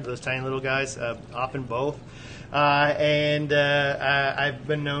in there, those tiny little guys, often both. And I've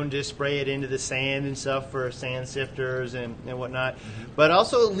been known to spray it into the sand and stuff for sand sifters and whatnot. Mm-hmm. But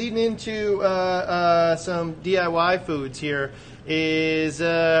also leading into some DIY foods here is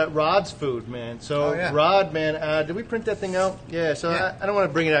Rod's food, man. So Rod, man, did we print that thing out? Yeah. So I don't want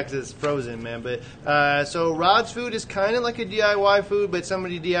to bring it out because it's frozen, man. But so Rod's food is kind of like a DIY food, but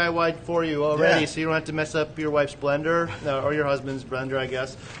somebody DIY'd for you already, so you don't have to mess up your wife's blender or your husband's blender, I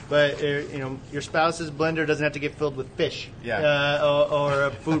guess. But your spouse's blender doesn't have to get filled with fish, or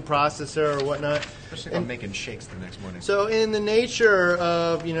a food processor or whatnot. Especially if I'm making shakes the next morning. So in the nature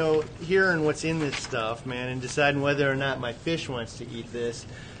of hearing what's in this stuff, man, and deciding whether or not my fish wants to eat this.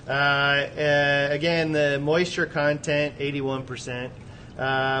 Again, the moisture content 81%,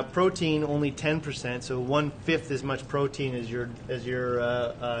 protein only 10%, so 1/5 as much protein as your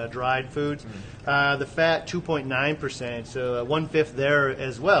dried foods. The fat 2.9%, so 1/5 there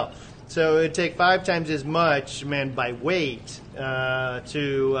as well. So it'd take 5 times as much, man, by weight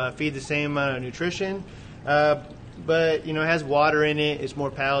to feed the same amount of nutrition. But, it has water in it. It's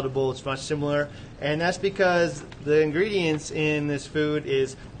more palatable. It's much similar. And that's because the ingredients in this food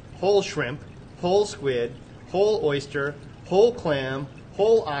is whole shrimp, whole squid, whole oyster, whole clam,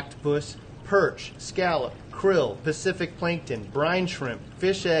 whole octopus, perch, scallop, krill, Pacific plankton, brine shrimp,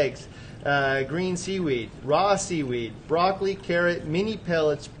 fish eggs, green seaweed, raw seaweed, broccoli, carrot, mini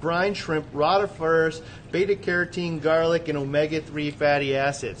pellets, brine shrimp, rotifers, beta-carotene, garlic, and omega-3 fatty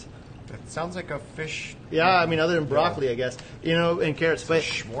acids. That sounds like a fish. Yeah, other than broccoli, I guess, and carrots. But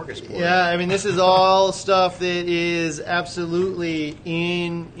smorgasbord. Yeah, this is all stuff that is absolutely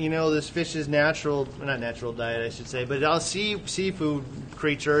in, this fish's not natural diet, I should say, but all seafood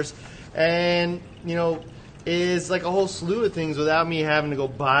creatures, and is like a whole slew of things without me having to go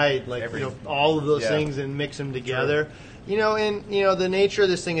buy all of those things and mix them together. True. And the nature of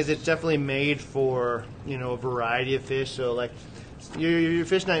this thing is it's definitely made for a variety of fish. So like. Your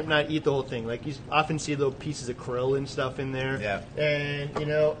fish might not eat the whole thing. Like you often see little pieces of krill and stuff in there. Yeah. And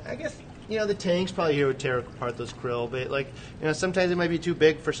I guess the tanks probably here would tear apart those krill, but sometimes it might be too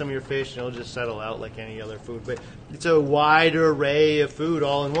big for some of your fish, and it'll just settle out like any other food. But it's a wide array of food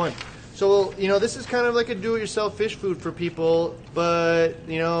all in one. So this is kind of like a do-it-yourself fish food for people, but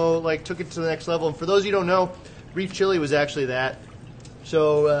took it to the next level. And for those of you who don't know, Reef Chili was actually that.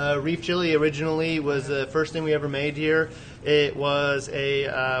 So Reef Chili originally was the first thing we ever made here. It was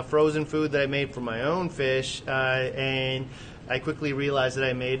a frozen food that I made for my own fish, and I quickly realized that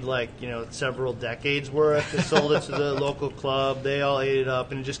I made several decades worth. I sold it to the local club. They all ate it up,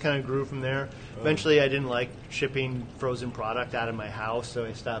 and it just kind of grew from there. Eventually, I didn't like shipping frozen product out of my house, so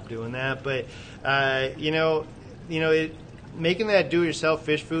I stopped doing that. But making that do-it-yourself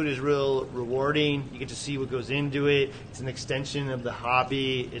fish food is real rewarding. You get to see what goes into it. It's an extension of the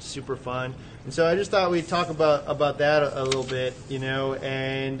hobby. It's super fun. And so I just thought we'd talk about that a little bit,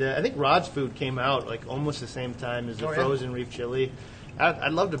 and I think Rod's food came out almost the same time as the frozen Reef Chili.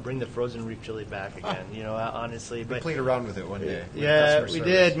 I'd love to bring the frozen Reef Chili back again, honestly. But we played around with it one day. Yeah, we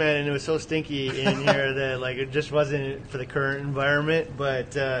did, man, and it was so stinky in here that it just wasn't for the current environment.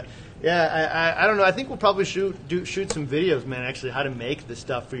 But I don't know. I think we'll probably shoot some videos, man. Actually, how to make the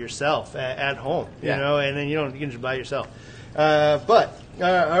stuff for yourself at home, and then you can just buy it yourself.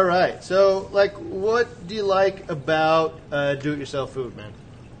 All right. So, what do you like about do-it-yourself food, man?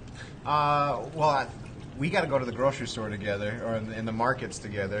 We got to go to the grocery store together, or in the markets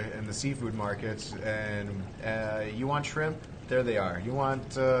together, in the seafood markets. And you want shrimp? There they are. You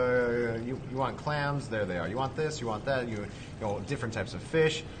want you want clams? There they are. You want this? You want that? You different types of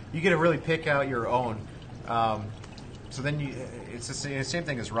fish. You get to really pick out your own. So then it's the same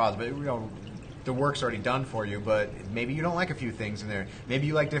thing as Rod's, but the work's already done for you, but maybe you don't like a few things in there. Maybe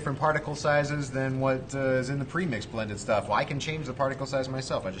you like different particle sizes than what is in the premix blended stuff. Well, I can change the particle size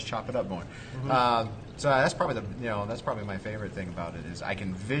myself. I just chop it up more. Mm-hmm. So that's probably that's probably my favorite thing about it is I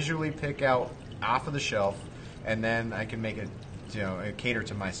can visually pick out off of the shelf, and then I can make it cater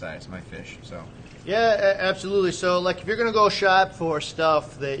to my size, my fish. So. Yeah, absolutely. So, if you're going to go shop for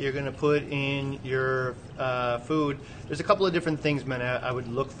stuff that you're going to put in your food, there's a couple of different things, man, I would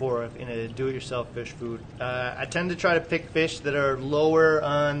look for in a do-it-yourself fish food. I tend to try to pick fish that are lower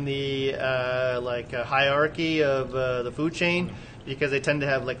on the hierarchy of the food chain, because they tend to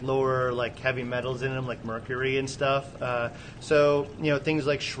have lower heavy metals in them, like mercury and stuff. So things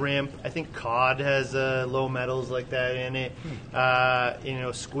like shrimp. I think cod has low metals like that in it.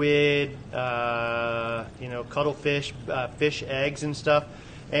 Squid. Cuttlefish, fish eggs and stuff.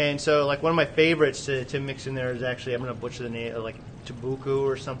 And so one of my favorites to mix in there is actually, I'm going to butcher the name, Tabuco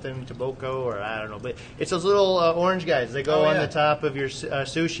or something, Taboko, or I don't know, but it's those little orange guys. They go on the top of your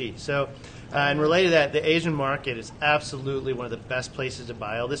sushi. So. And related to that, the Asian market is absolutely one of the best places to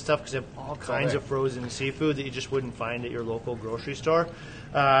buy all this stuff because they have all kinds of frozen seafood that you just wouldn't find at your local grocery store.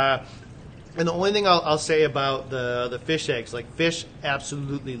 And the only thing I'll say about the fish eggs, fish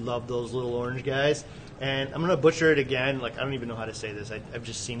absolutely love those little orange guys. And I'm going to butcher it again. I don't even know how to say this. I've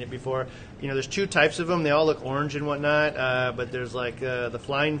just seen it before. There's 2 types of them. They all look orange and whatnot. But there's the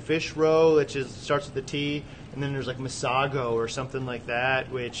flying fish roe, which starts with the T. And then there's Masago or something like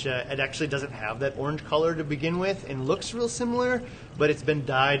that, which it actually doesn't have that orange color to begin with and looks real similar, but it's been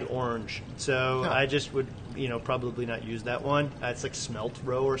dyed orange. So I just would, probably not use that one. It's smelt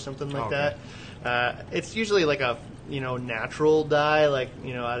roe or something like that. It's usually a natural dye,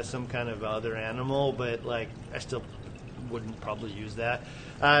 out of some kind of other animal, but I still wouldn't probably use that.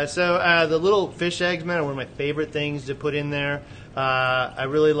 So the little fish eggs, man, are one of my favorite things to put in there. I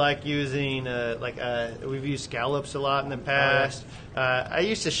really like using we've used scallops a lot in the past. I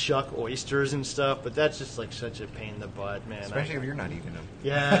used to shuck oysters and stuff, but that's just like such a pain in the butt, man. Especially if you're not eating them.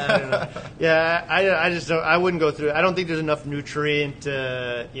 Yeah, I don't know. Yeah, I just don't. I wouldn't go through it. I don't think there's enough nutrient,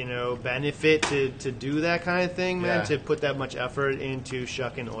 benefit to do that kind of thing, man. Yeah. To put that much effort into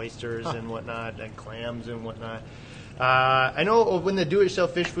shucking oysters and whatnot, and clams and whatnot. I know when the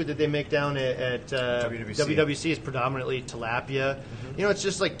do-it-yourself fish food that they make down at WWC is predominantly tilapia. Mm-hmm. It's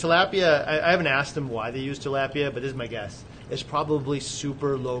just like tilapia. I haven't asked them why they use tilapia, but this is my guess. It's probably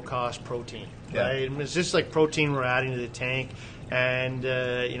super low-cost protein, right? And it's just like protein we're adding to the tank. And,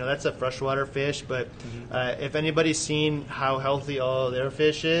 that's a freshwater fish. But if anybody's seen how healthy all their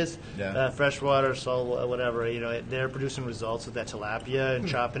fish is, freshwater, salt, whatever, they're producing results with that tilapia and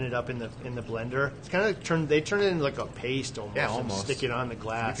chopping it up in the blender. It's kind of they turn it into like a paste almost. Yeah, almost. And stick it on the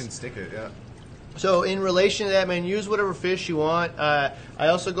glass. You can stick it, yeah. So in relation to that, man, use whatever fish you want. I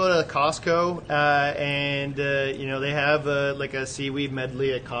also go to Costco, and they have like a seaweed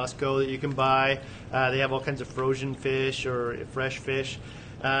medley at Costco that you can buy. They have all kinds of frozen fish or fresh fish.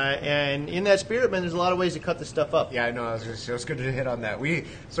 And in that spirit, man, there's a lot of ways to cut this stuff up. Yeah, I know. It was good to hit on that. We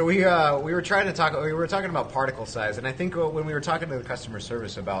were talking about particle size, and I think when we were talking to the customer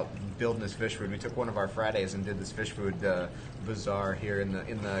service about building this fish food, we took one of our Fridays and did this fish food bazaar here in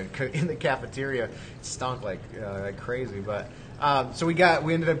the cafeteria. It stunk like crazy, but. So we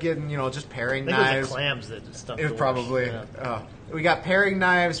ended up getting, just paring I think knives. It was the clams that stunk. It was the probably. worst. We got paring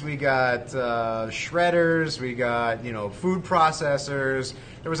knives. We got shredders. We got food processors.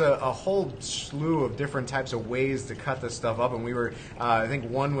 There was a whole slew of different types of ways to cut this stuff up, and we were. I think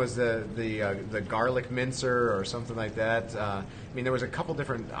one was the garlic mincer or something like that. There was a couple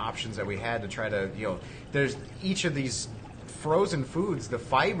different options that we had to try to. There's each of these frozen foods, the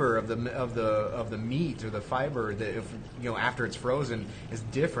fiber of the meat or the fiber that after it's frozen is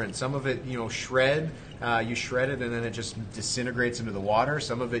different. Some of it you shred it and then it just disintegrates into the water.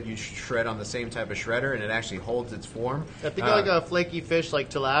 Some of it you shred on the same type of shredder and it actually holds its form. I think like a flaky fish like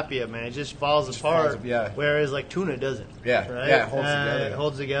tilapia, man, it just falls apart. Whereas like tuna doesn't. Yeah, right? Yeah, it holds together. It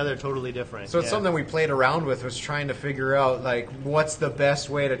holds together, totally different. So it's something we played around with, was trying to figure out like what's the best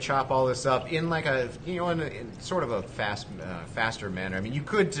way to chop all this up in like a in sort of a faster manner. You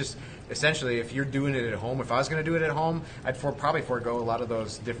could just essentially, if you're doing it at home, if I was going to do it at home, I'd probably forego a lot of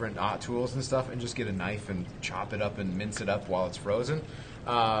those different tools and stuff and just get a knife and chop it up and mince it up while it's frozen.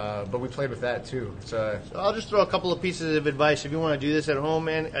 But we played with that too. So I'll just throw a couple of pieces of advice. If you want to do this at home,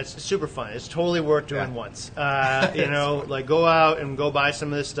 man, it's super fun. It's totally worth doing once. Like go out and go buy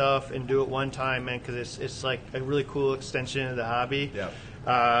some of this stuff and do it one time, man, because it's like a really cool extension of the hobby. Yeah.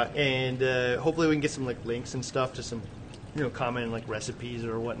 And hopefully we can get some like links and stuff to some common like recipes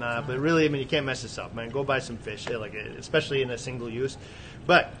or whatnot. But really, you can't mess this up, man. Go buy some fish, especially in a single use.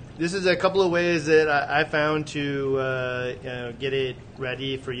 But this is a couple of ways that I found to get it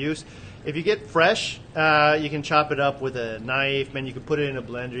ready for use. If you get fresh, you can chop it up with a knife, man. You can put it in a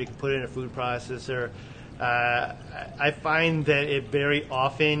blender. You can put it in a food processor. I find that it very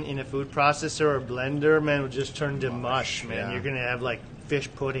often in a food processor or blender, man, will just turn to mush, man. Yeah. You're going to have like fish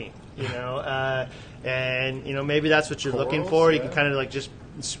pudding, and maybe that's what you're looking for. You can kind of like just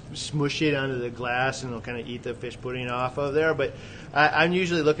smush it onto the glass and it'll kind of eat the fish pudding off of there. But I'm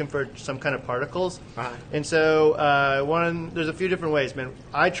usually looking for some kind of particles. And so there's a few different ways, man.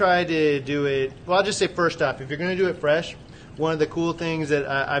 I try to do it, well, I'll just say first off, if you're going to do it fresh, one of the cool things that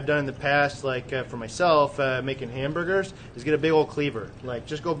I've done in the past, like for myself, making hamburgers, is get a big old cleaver. Like,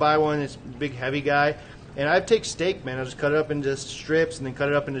 just go buy one, it's a big, heavy guy. And I take steak, man. I'll just cut it up into strips and then cut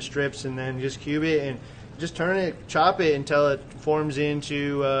it up into strips and then just cube it and just chop it until it forms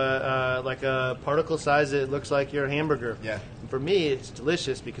into like a particle size that looks like your hamburger. Yeah. And for me, it's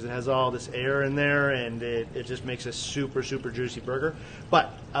delicious because it has all this air in there and it just makes a super, super juicy burger.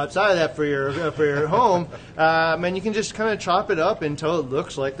 But outside of that, for your home, man, you can just kind of chop it up until it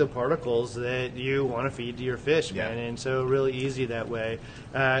looks like the particles that you want to feed to your fish, man. And so really easy that way.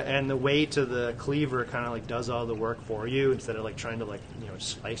 And the weight of the cleaver kind of like does all the work for you instead of like trying to like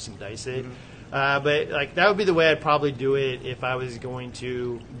slice and dice it. But like that would be the way I'd probably do it if I was going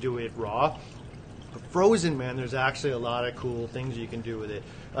to do it raw. But frozen, man, there's actually a lot of cool things you can do with it.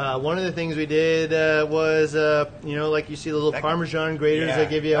 One of the things we did was, like you see the little Parmesan graters they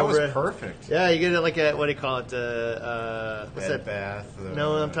give you. That was perfect. Yeah, you get it like a, what do you call it? What's that? Bath.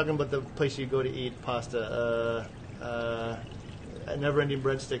 No, I'm talking about the place you go to eat pasta. A Never Ending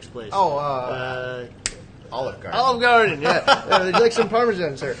Breadsticks place. Olive Garden. Olive Garden, yeah. There's like some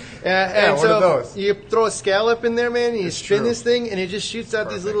Parmesan, sir. And one so of those. you throw a scallop in there, man, and you spin true. this thing, and it just shoots out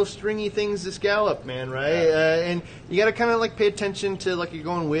these Perfect. little stringy things to scallop, man, right? Yeah. And you got to kind of like pay attention to like you're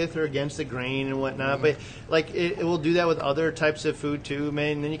going with or against the grain and whatnot. But like it will do that with other types of food too,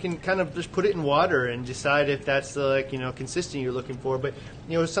 man. And then you can kind of just put it in water and decide if that's the like consistency you're looking for. But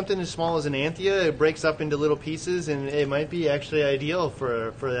something as small as an Anthea, it breaks up into little pieces, and it might be actually ideal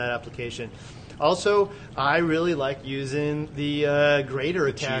for that application. Also, I really like using the grater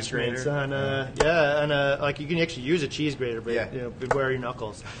attachments grater? on like you can actually use a cheese grater, but Yeah. beware your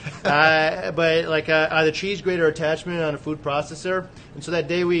knuckles. But like the cheese grater attachment on a food processor, and so that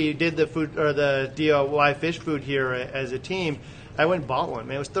day we did the food or the DIY fish food here as a team. I went and bought one.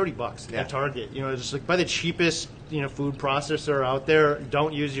 Man, it was $30 at Target. Just like buy the cheapest food processor out there.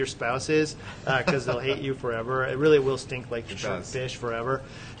 Don't use your spouse's because they'll hate you forever. It really will stink like the shrimp fish forever.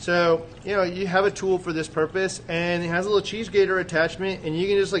 So you have a tool for this purpose, and it has a little cheese grater attachment, and you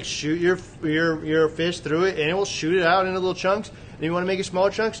can just like shoot your fish through it, and it will shoot it out into little chunks. And you want to make it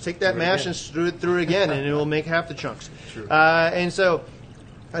smaller chunks, take that mash and strew it through it again, and it will make half the chunks. And so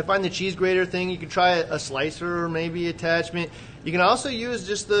I find the cheese grater thing. You can try a slicer or maybe attachment. You can also use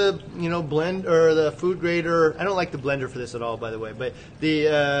just the blend or the food grater. I don't like the blender for this at all, by the way. But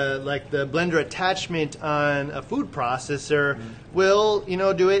the like the blender attachment on a food processor will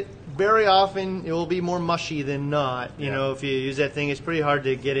do it. Very often it will be more mushy than not. If you use that thing, it's pretty hard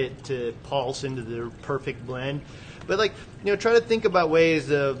to get it to pulse into the perfect blend. But try to think about ways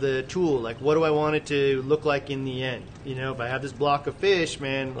of the tool. Like, what do I want it to look like in the end? If I have this block of fish,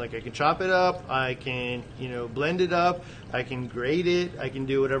 man, like I can chop it up, I can, blend it up, I can grate it, I can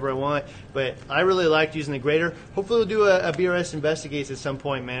do whatever I want. But I really liked using the grater. Hopefully we'll do a BRS Investigates at some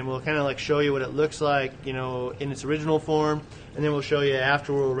point, man. We'll kind of like show you what it looks like, in its original form. And then we'll show you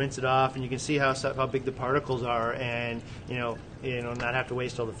after we'll rinse it off, and you can see how big the particles are, and not have to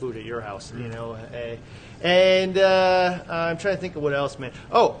waste all the food at your house. And I'm trying to think of what else, man.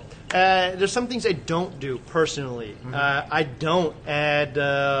 There's some things I don't do personally. I don't add,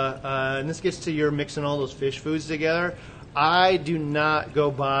 and this gets to your mixing all those fish foods together. I do not go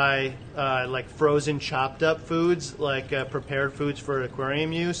buy like frozen chopped up foods, like prepared foods for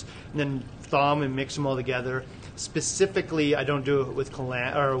aquarium use, and then thaw them and mix them all together. Specifically, I don't do it with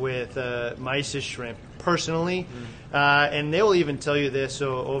mysis shrimp personally, and they will even tell you this.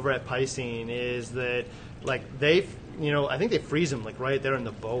 So over at Piscine is that like I think they freeze them like right there in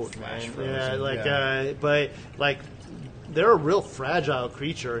the boat, man. But like they're a real fragile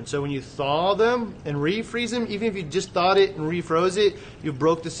creature, and so when you thaw them and refreeze them, even if you just thawed it and refroze it, you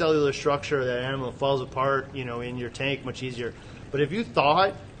broke the cellular structure of that animal. It falls apart, in your tank much easier. But if you thaw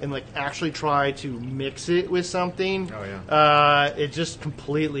it and like actually try to mix it with something, it just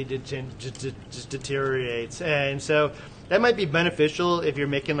completely just deteriorates. And so that might be beneficial if you're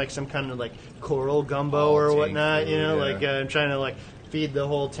making like some kind of like coral gumbo or whatnot. I'm trying to like feed the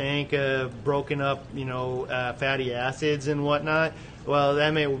whole tank of broken up, fatty acids and whatnot. Well,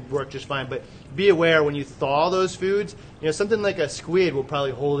 that may work just fine, but be aware when you thaw those foods. Something like a squid will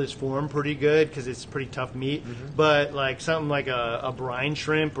probably hold its form pretty good because it's pretty tough meat. But like something like a brine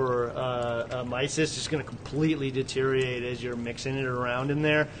shrimp or a mysis is just going to completely deteriorate as you're mixing it around in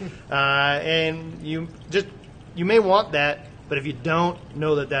there. And you may want that, but if you don't,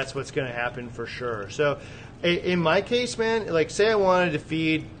 know that that's what's going to happen for sure. So in my case, man, like say I wanted to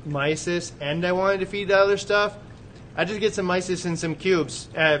feed mysis and I wanted to feed other stuff, I just get some mysis and some cubes,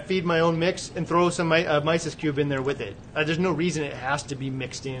 feed my own mix, and throw some mysis cube in there with it. There's no reason it has to be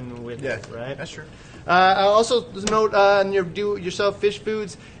mixed in with it, right? That's true. I also note on your do-it-yourself fish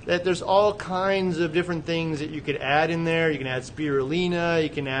foods that there's all kinds of different things that you could add in there. You can add spirulina. You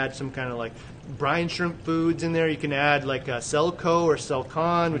can add some kind of like brine shrimp foods in there. You can add like Celco or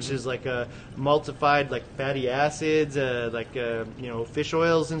Celcon, which is like a multiplied like fatty acids, fish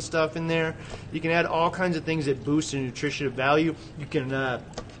oils and stuff in there. You can add all kinds of things that boost the nutritive value. You can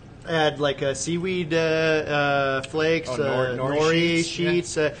add like seaweed flakes, nori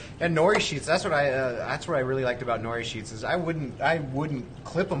sheets. And nori sheets. That's what I really liked about nori sheets is I wouldn't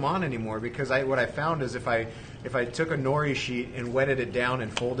clip them on anymore because what I found is if I took a nori sheet and wetted it down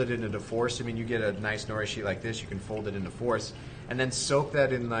and folded it into force, I mean you get a nice nori sheet like this, you can fold it into force and then soak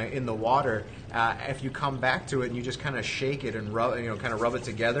that in the water. If you come back to it and you just kind of shake it and rub it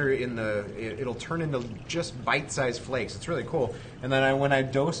together it'll turn into just bite-sized flakes. It's really cool. And then when I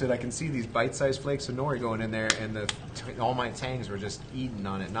dose it, I can see these bite-sized flakes of nori going in there, and all my tangs were just eating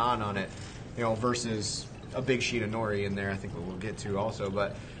on it, gnawing on it, versus a big sheet of nori in there. I think we'll get to also,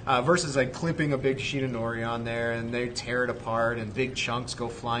 but versus like clipping a big sheet of nori on there and they tear it apart and big chunks go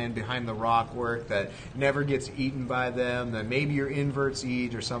flying behind the rock work that never gets eaten by them, that maybe your inverts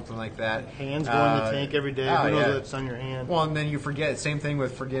eat or something like that. Hands go in the tank every day. Who knows what's on your hand? Well, and then you forget. Same thing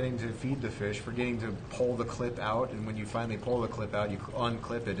with forgetting to feed the fish, forgetting to pull the clip out, and when you finally pull the clip out, you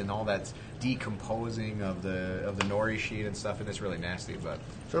unclip it, and all that's decomposing of the nori sheet and stuff, and it's really nasty. But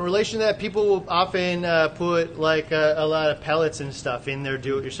so in relation to that, people will often put like a lot of pellets and stuff in their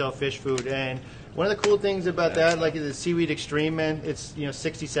do-it-yourself fish food, and one of the cool things about that, like the Seaweed Extreme, man, it's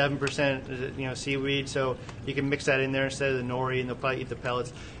 67% seaweed, so you can mix that in there instead of the nori, and they'll probably eat the pellets.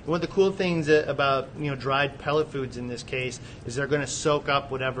 And one of the cool things about dried pellet foods in this case is they're going to soak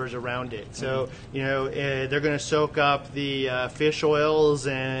up whatever's around it. So they're going to soak up the fish oils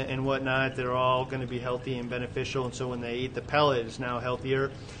and whatnot. They're all going to be healthy and beneficial, and so when they eat the pellet, it's now healthier.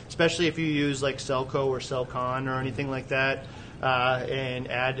 Especially if you use like Selco or Selcon or anything like that. And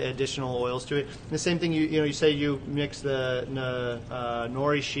add additional oils to it. And the same thing, you say you mix the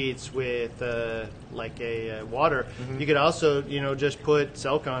nori sheets with like a water. You could also just put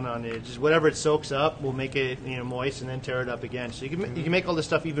Selcon on it. Just whatever it soaks up will make it moist and then tear it up again. So you can make all this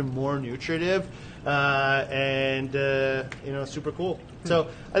stuff even more nutritive and super cool. So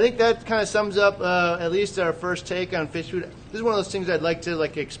I think that kind of sums up at least our first take on fish food. This is one of those things I'd like to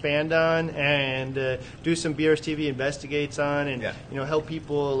expand on and do some BRS-TV investigates on, and help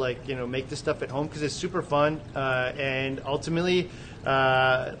people make this stuff at home because it's super fun and ultimately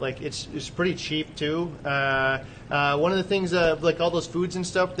it's pretty cheap too. One of the things all those foods and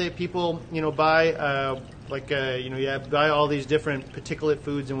stuff that people buy you buy all these different particulate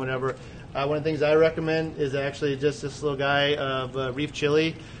foods and whatever. One of the things I recommend is actually just this little guy of Reef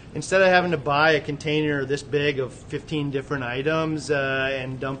Chili. Instead of having to buy a container this big of 15 different items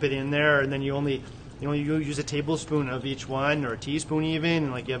and dump it in there, and then you use a tablespoon of each one or a teaspoon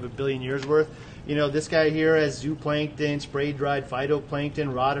even, and you have a billion years worth. This guy here has zooplankton, spray-dried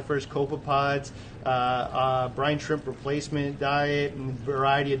phytoplankton, rotifers, copepods, brine shrimp replacement diet, and a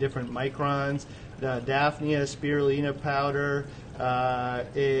variety of different microns, Daphnia spirulina powder.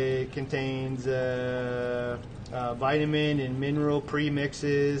 It contains vitamin and mineral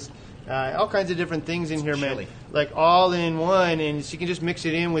premixes, all kinds of different things in here, man. Like all in one, and so you can just mix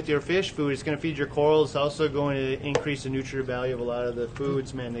it in with your fish food. It's going to feed your corals. It's also going to increase the nutrient value of a lot of the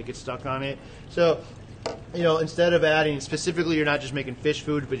foods, man. They get stuck on it. So, instead of adding specifically, you're not just making fish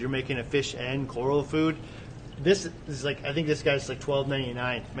food, but you're making a fish and coral food. This is I think this guy's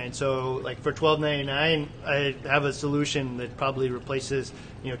 $12.99, man. So for $12.99, I have a solution that probably replaces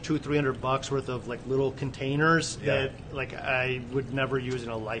 $200-300 worth of little containers that I would never use in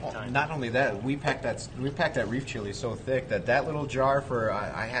a lifetime. Well, not only that, we packed that Reef Chili so thick that little jar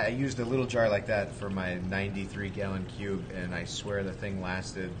I used a little jar like that for my 93-gallon cube, and I swear the thing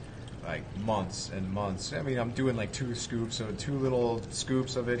lasted months and months. I mean, I'm doing 2 scoops, so 2 little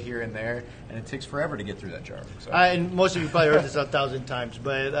scoops of it here and there, and it takes forever to get through that jar. So. And most of you probably heard this 1,000 times,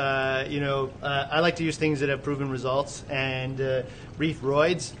 but I like to use things that have proven results, and Reef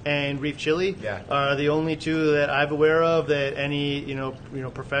Roids and Reef Chili are the only 2 that I'm aware of that any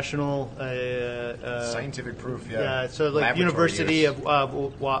professional scientific proof. So University of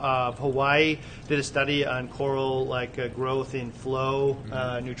Hawaii did a study on coral growth in flow,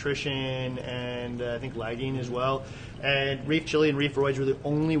 nutrition, and I think lagging as well. And Reef Chili and Reef Roids were the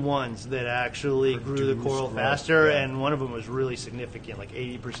only ones that actually grew the coral faster, and one of them was really significant,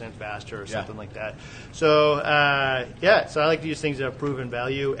 80% faster or something like that. So, so I like to use things that have proven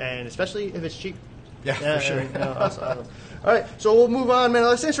value, and especially if it's cheap. Yeah, for sure. Awesome. All right, so we'll move on, man.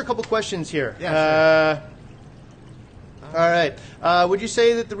 Let's answer a couple questions here. Yeah, sure. All right. Would you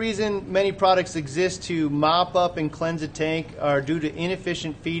say that the reason many products exist to mop up and cleanse a tank are due to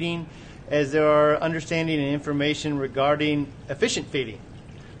inefficient feeding, as there are understanding and information regarding efficient feeding?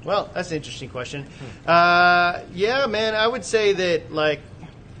 Well, that's an interesting question. Yeah, man, I would say that,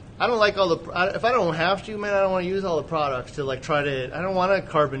 I don't like all the, if I don't have to, man, I don't want to use all the products to, try to, I don't want to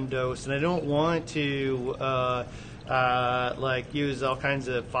carbon dose, and I don't want to, use all kinds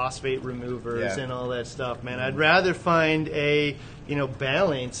of phosphate removers and all that stuff, man. I'd rather find a,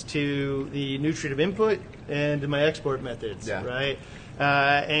 balance to the nutritive input and to my export methods, right?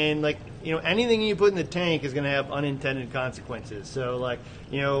 And anything you put in the tank is going to have unintended consequences. So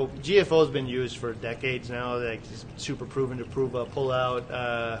GFO has been used for decades now. It's super proven to pull out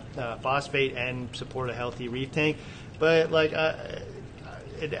phosphate and support a healthy reef tank. But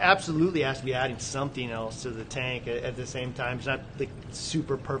it absolutely has to be adding something else to the tank at the same time. It's not like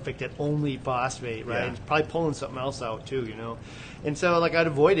super perfect at only phosphate, right? Yeah. It's probably pulling something else out too, And so, like, I'd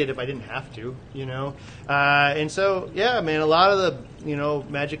avoid it if I didn't have to, And so, yeah, man, a lot of the,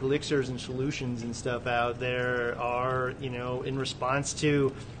 magic elixirs and solutions and stuff out there are, in response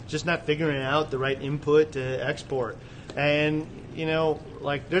to just not figuring out the right input to export. And,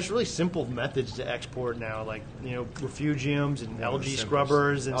 like, there's really simple methods to export now, like, refugiums and algae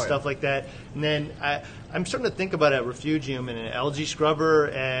scrubbers and stuff like that. And then I'm starting to think about a refugium and an algae scrubber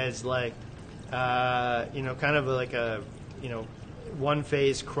as, like, kind of like a,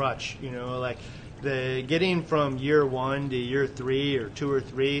 one-phase crutch, like the getting from year 1 to year 3 or 2 or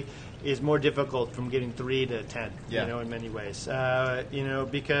 3 is more difficult from getting 3 to 10, in many ways,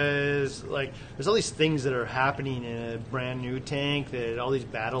 because like there's all these things that are happening in a brand new tank, that all these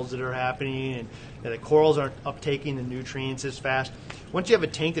battles that are happening, and the corals aren't uptaking the nutrients as fast. Once you have a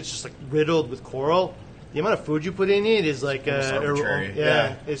tank that's just like riddled with coral, the amount of food you put in it is like arbitrary.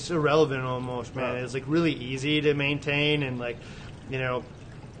 It's irrelevant almost, man. It's like really easy to maintain, and like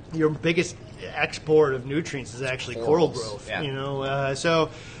your biggest export of nutrients is actually coral growth. So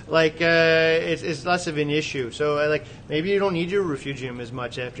like it's less of an issue. So like maybe you don't need your refugium as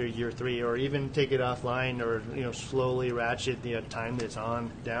much after year 3, or even take it offline, or slowly ratchet the time that it's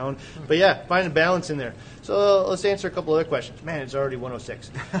on down. But yeah, find a balance in there. So let's answer a couple other questions. Man, it's already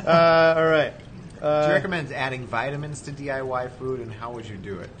 1:06. All right. Do you recommend adding vitamins to DIY food, and how would you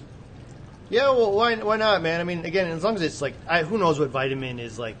do it? Yeah, well, why not, man? I mean, again, as long as it's like, who knows what vitamin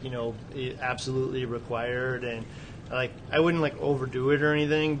is like, absolutely required, and like I wouldn't like overdo it or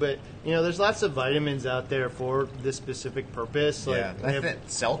anything, but there's lots of vitamins out there for this specific purpose. Like, yeah, I think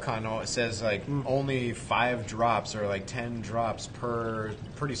Cellcon says like only 5 drops or like 10 drops per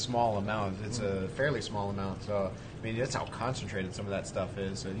pretty small amount. It's a fairly small amount, so. I mean, that's how concentrated some of that stuff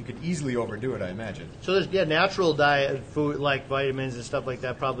is. So you could easily overdo it, I imagine. So there's natural diet food like vitamins and stuff like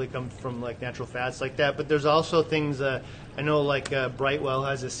that probably come from like natural fats like that. But there's also things I know like Brightwell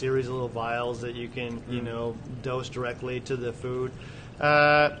has a series of little vials that you can dose directly to the food.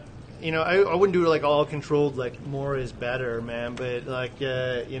 I wouldn't do it like all controlled, like more is better, man. But like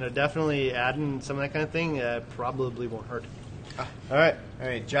definitely adding some of that kind of thing probably won't hurt. All right.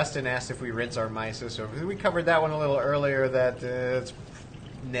 Justin asked if we rinse our mysis. So we covered that one a little earlier. That it's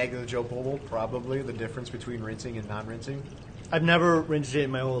negligible, probably the difference between rinsing and non-rinsing. I've never rinsed it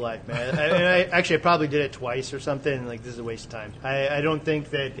in my whole life, man. I probably did it twice or something. And like, this is a waste of time. I don't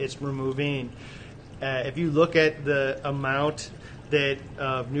think that it's removing. If you look at the amount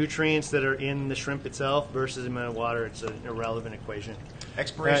of nutrients that are in the shrimp itself versus the amount of water, it's an irrelevant equation.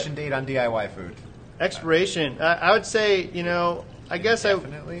 Expiration date on DIY food. Expiration. I would say, I guess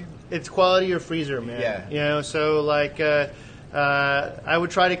definitely. It's quality your freezer, man. Yeah. So like, I would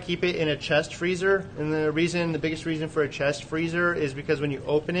try to keep it in a chest freezer, and the biggest reason for a chest freezer is because when you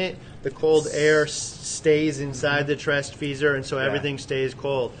open it, the cold air stays inside the chest freezer, and so everything stays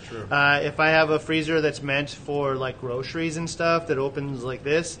cold. True. If I have a freezer that's meant for like groceries and stuff that opens like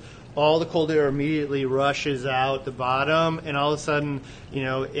this, all the cold air immediately rushes out the bottom, and all of a sudden,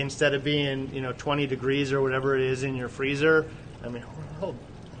 instead of being 20 degrees or whatever it is in your freezer, I mean,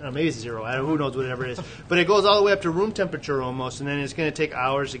 maybe it's 0. Who knows, whatever it is. But it goes all the way up to room temperature almost, and then it's going to take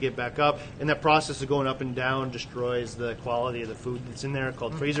hours to get back up. And that process of going up and down destroys the quality of the food that's in there,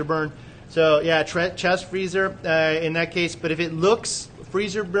 called freezer burn. So, yeah, chest freezer in that case. But if it looks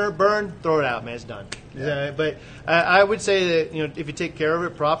freezer burn, throw it out, man. It's done. Yeah. But I would say that, if you take care of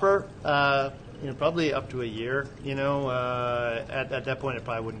it proper, probably up to a year. At that point, it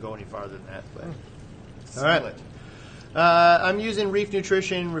probably wouldn't go any farther than that. But all right. I'm using Reef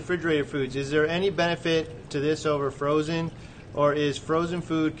Nutrition refrigerated foods. Is there any benefit to this over frozen, or is frozen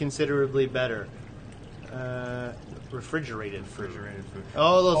food considerably better? Refrigerated food.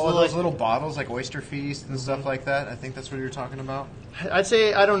 Oh, those little bottles like Oyster Feast and stuff like that. I think that's what you're talking about. I'd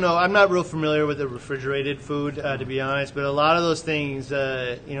say, I don't know. I'm not real familiar with the refrigerated food, to be honest. But a lot of those things,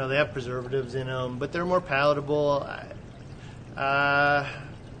 they have preservatives in them, but they're more palatable. I'm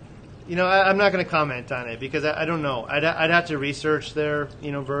not going to comment on it because I don't know. I'd have to research their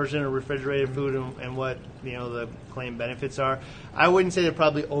version of refrigerated food and what the claimed benefits are. I wouldn't say they're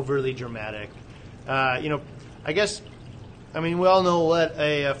probably overly dramatic. I guess, we all know what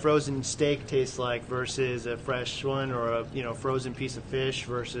a frozen steak tastes like versus a fresh one, or a frozen piece of fish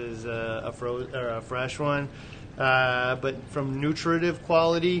versus a fresh one. But from nutritive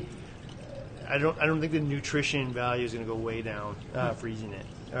quality, I don't think the nutrition value is going to go way down freezing it.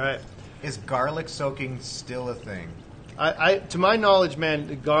 All right. Is garlic soaking still a thing? To my knowledge,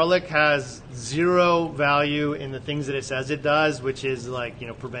 man, garlic has zero value in the things that it says it does, which is like,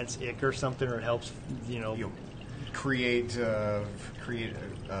 prevents ick or something, or it helps, create a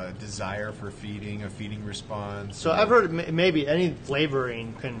desire for feeding, a feeding response. So I've heard maybe any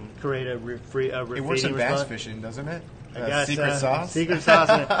flavoring can create a it works in bass fishing, doesn't it? I guess, secret sauce. Secret sauce.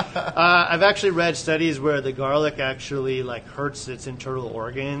 I've actually read studies where the garlic actually hurts its internal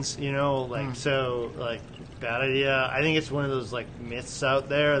organs. So bad idea. I think it's one of those myths out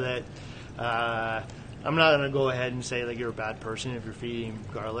there that. I'm not going to go ahead and say you're a bad person if you're feeding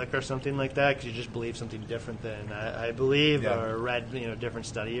garlic or something like that, because you just believe something different than I believe, or read different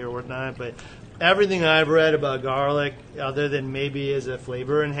study or whatnot. But everything I've read about garlic, other than maybe as a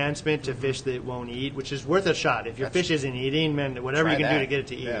flavor enhancement to fish that won't eat, which is worth a shot. If your fish isn't eating, man, whatever you can do to get it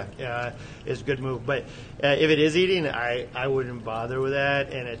to eat is a good move. But if it is eating, I wouldn't bother with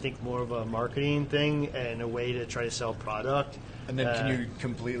that, and I think more of a marketing thing and a way to try to sell product. And then can you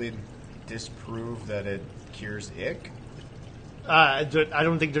completely disprove that it cures ick? I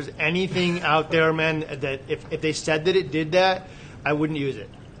don't think there's anything out there, man, that if they said that it did that, I wouldn't use it.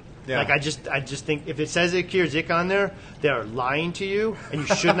 Yeah. I just think if it says it cures ick on there, they are lying to you, and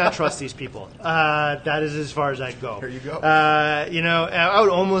you should not trust these people. That is as far as I'd go. There you go. I would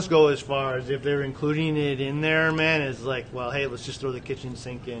almost go as far as if they're including it in there, man, is hey, let's just throw the kitchen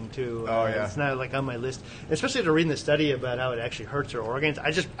sink in too. It's not on my list, especially after reading the study about how it actually hurts your organs.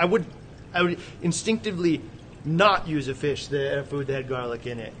 I would instinctively not use a food that had garlic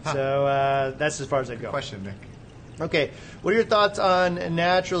in it. Huh. So that's as far as I go. Good question, Nick. Okay, what are your thoughts on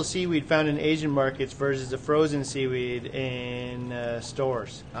natural seaweed found in Asian markets versus the frozen seaweed in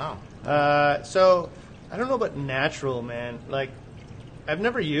stores? So I don't know about natural, man. I've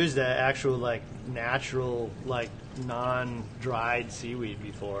never used the actual natural non-dried seaweed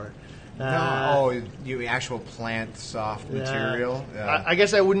before. You actual plant soft material. Yeah. I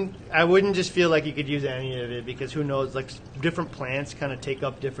guess I wouldn't just feel like you could use any of it, because who knows? Different plants kind of take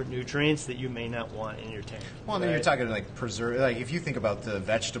up different nutrients that you may not want in your tank. Well, and then you're talking preserve. If you think about the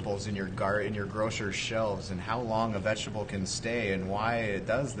vegetables in your grocer's shelves and how long a vegetable can stay and why it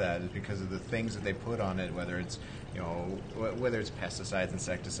does that is because of the things that they put on it, whether it's whether it's pesticides,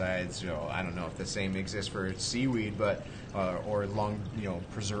 insecticides. I don't know if the same exists for seaweed, but or long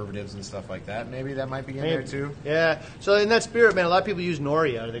preservatives and stuff like that. Maybe that might be in there too. Yeah. So in that spirit, man, a lot of people use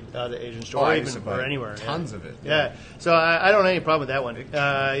nori out of the Asian store, or anywhere. Tons of it. Yeah. So I don't have any problem with that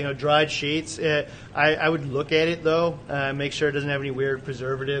one. Dried sheets. I would look at it though, make sure it doesn't have any weird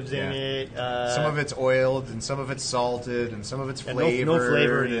preservatives in it. Some of it's oiled, and some of it's salted, and some of it's flavored, no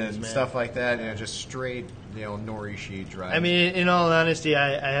flavorings, and stuff like that. Just straight nori sheet dried. I mean, in all honesty,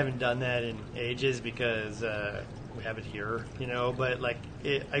 I haven't done that in ages because we have it here, But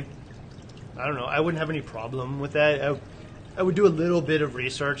I don't know. I wouldn't have any problem with that. I would do a little bit of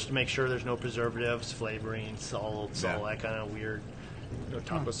research to make sure there's no preservatives, flavoring, salts, all that kind of weird,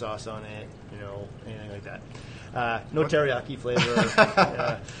 taco sauce on it, anything like that. No teriyaki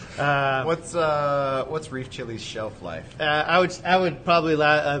flavor. What's Reef Chili's shelf life? I would probably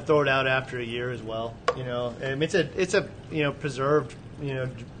throw it out after a year as well. It's a preserved,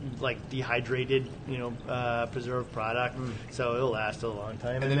 dehydrated, preserved product, so it'll last a long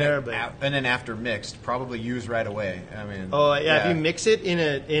time. And then after mixed, probably use right away. I mean, if you mix it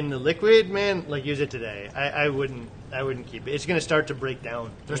in the liquid, man, use it today. I wouldn't keep it. It's going to start to break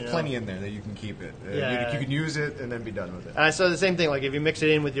down. There's plenty in there that you can keep it. You can use it and then be done with it. So the same thing, if you mix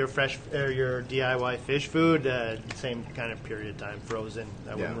it in with your fresh or your DIY fish food, same kind of period of time, frozen.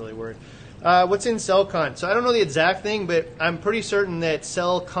 I wouldn't really worry. What's in Cell-Con? So I don't know the exact thing, but I'm pretty certain that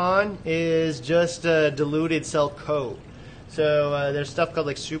Cell-Con is just diluted Cell-Co. So there's stuff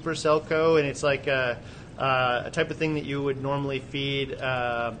called Super Cell-Co, and it's a type of thing that you would normally feed,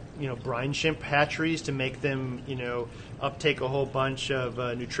 brine shrimp hatcheries to make them, uptake a whole bunch of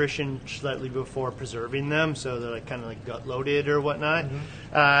nutrition slightly before preserving them. So they're kind of gut loaded or whatnot.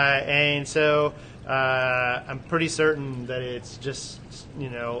 Mm-hmm. And so I'm pretty certain that it's just,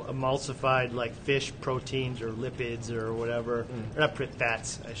 emulsified fish proteins or lipids or whatever. Or not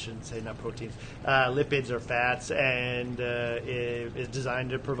fats, I shouldn't say, not proteins. Lipids or fats, and it is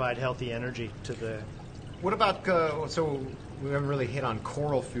designed to provide healthy energy to the... What about, so we haven't really hit on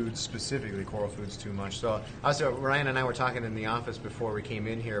coral foods specifically, coral foods too much. So also Ryan and I were talking in the office before we came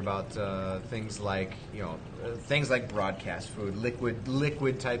in here about things like broadcast food,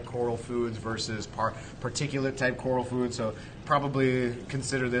 liquid type coral foods versus particulate type coral food. So probably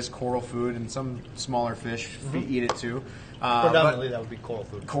consider this coral food, and some smaller fish eat it too. Predominantly, that would be coral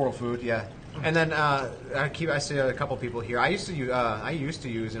food. Coral food, yeah. And then I see a couple people here. I used to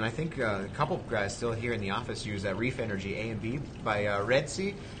use, and I think a couple guys still here in the office use Reef Energy A and B by Red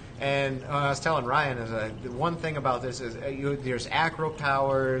Sea. And I was telling Ryan, the one thing about this is there's Acro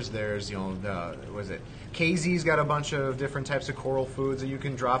Powers. There's KZ's got a bunch of different types of coral foods that you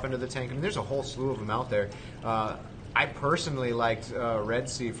can drop into the tank. I mean, there's a whole slew of them out there. I personally liked Red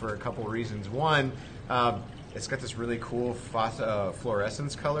Sea for a couple reasons. One, it's got this really cool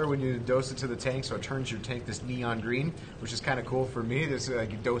fluorescence color when you dose it to the tank, so it turns your tank this neon green, which is kind of cool for me. This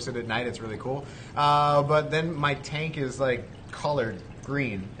you dose it at night, it's really cool. But then my tank is like colored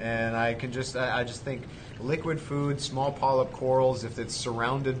green, and I just think liquid food, small polyp corals, if it's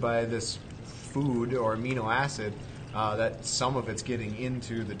surrounded by this food or amino acid, that some of it's getting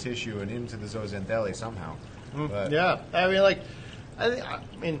into the tissue and into the zooxanthellae somehow. Yeah, I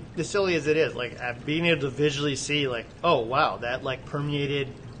mean, as silly as it is, like being able to visually see, like, oh wow, that like permeated,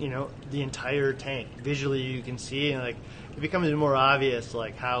 the entire tank. Visually, you can see, and like it becomes more obvious,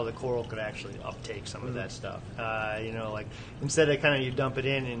 like how the coral could actually uptake some of that stuff. Like instead of kind of you dump it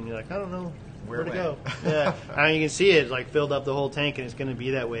in and you're like, I don't know where to go. Yeah, I mean, you can see it like filled up the whole tank, and it's going to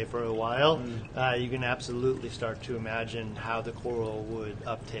be that way for a while. You can absolutely start to imagine how the coral would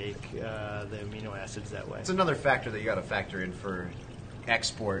uptake the amino acids that way. It's another factor that you got to factor in for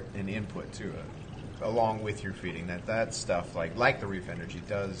export and input too, along with your feeding. That stuff like the Reef Energy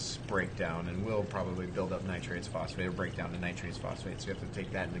does break down and will probably build up nitrates, phosphate, or break down to nitrates, phosphate. So you have to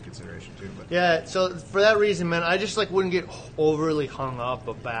take that into consideration too. But yeah, so for that reason, man, I just wouldn't get overly hung up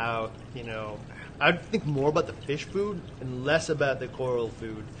about I'd think more about the fish food and less about the coral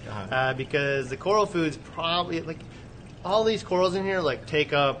food, because the coral food's probably all these corals in here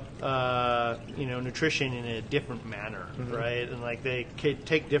take up nutrition in a different manner, right? And they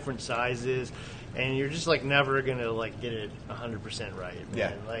take different sizes, and you're just never gonna get it 100% right.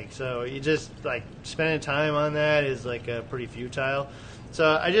 Man. Yeah. So you just spending time on that is pretty futile.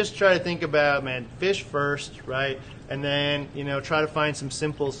 So I just try to think about, man, fish first, right? And then, try to find some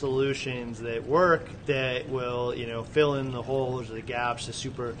simple solutions that work that will, fill in the holes or the gaps, the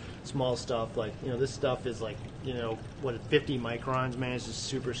super small stuff. This stuff is 50 microns, man. It's just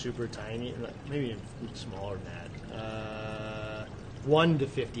super, super tiny. Maybe even smaller than that. 1 to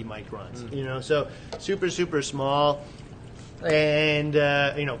 50 microns, so super, super small. And,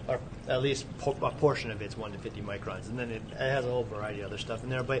 or at least a portion of it's 1 to 50 microns. And then it has a whole variety of other stuff in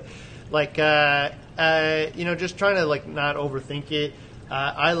there. But, just trying to, not overthink it.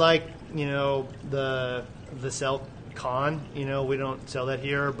 I like, the Cell Con. We don't sell that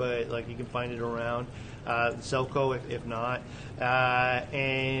here, but, you can find it around. Selco, if not.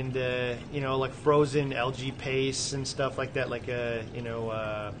 Frozen algae paste and stuff like that,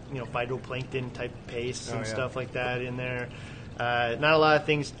 phytoplankton type paste and stuff like that in there. Not a lot of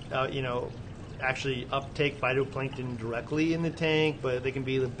things, actually uptake phytoplankton directly in the tank, but they can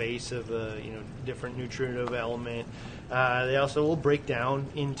be the base of a different nutritive element. They also will break down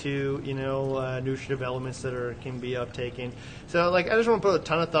into nutritive elements that can be uptaken. So I just want to put a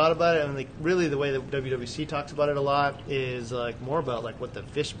ton of thought about it, and really the way that WWC talks about it a lot is more about what the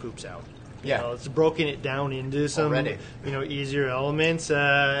fish poops out. It's broken it down into some easier elements,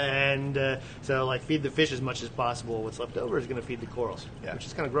 so feed the fish as much as possible. What's left over is going to feed the corals, which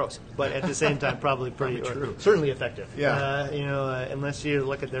is kind of gross, but at the same time probably pretty true. Certainly effective. Unless you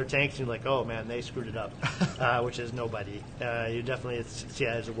look at their tanks and you're like, oh man, they screwed it up, which is nobody. You definitely see it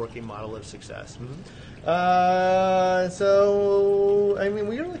as a working model of success. So I mean,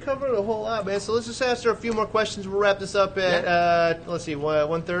 we really covered a whole lot, man. So let's just answer a few more questions. We'll wrap this up at let's see,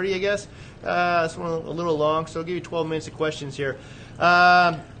 1:30, I guess. This one a little long, so I'll give you 12 minutes of questions here.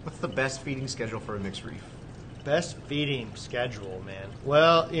 What's the best feeding schedule for a mixed reef? Best feeding schedule, man.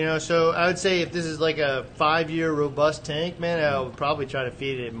 Well, so I would say if this is a 5-year robust tank, man, I would probably try to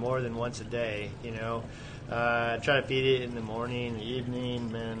feed it more than once a day. Try to feed it in the morning, the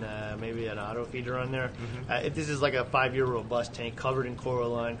evening, and maybe an auto feeder on there. If this is a 5-year robust tank, covered in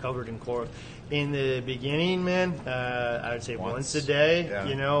coralline, covered in coral, in the beginning, man, I would say once a day,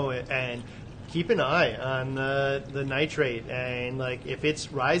 and keep an eye on the nitrate. And if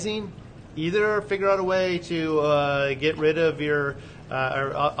it's rising, either figure out a way to get rid of your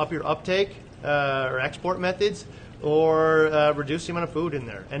or up your uptake or export methods, or reduce the amount of food in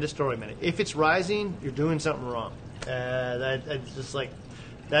there. End of story, man. If it's rising, you're doing something wrong. That's just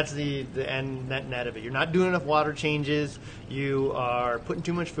that's the end net of it. You're not doing enough water changes. You are putting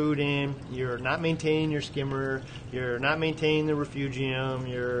too much food in. You're not maintaining your skimmer. You're not maintaining the refugium.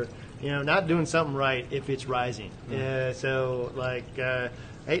 You're not doing something right if it's rising.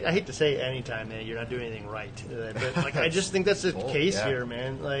 I hate to say anytime that you're not doing anything right, but like I just think that's the case yeah. here,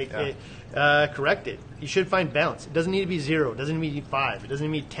 man. Like, Yeah. correct it. You should find balance. It doesn't need to be 0. It doesn't need to be 5. It doesn't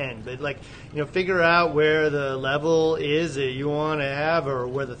need to be 10. But like, figure out where the level is that you want to have, or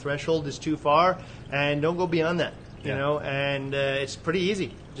where the threshold is too far, and don't go beyond that. You know, and it's pretty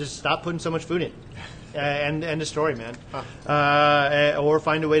easy. Just stop putting so much food in, and end of story, man. Or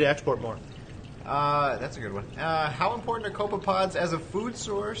find a way to export more. That's a good one. How important are copepods as a food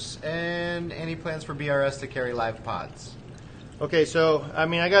source, and any plans for BRS to carry live pods? Okay, so I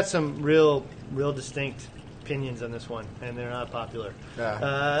mean, I got some real distinct opinions on this one, and they're not popular.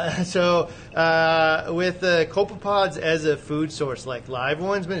 So with copepods as a food source, like live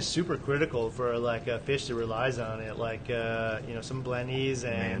ones, been super critical for like a fish that relies on it, like some blennies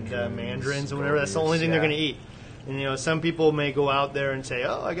and mandarins and whatever. That's the only thing they're going to eat. And some people may go out there and say,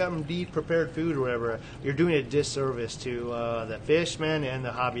 "Oh, I got them to eat prepared food or whatever." You're doing a disservice to the fish, man, and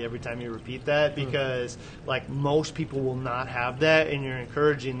the hobby every time you repeat that, because like most people will not have that, and you're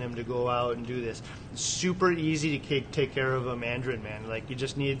encouraging them to go out and do this. It's super easy to take care of a mandarin, man. Like you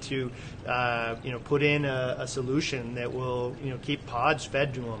just need to put in a solution that will keep pods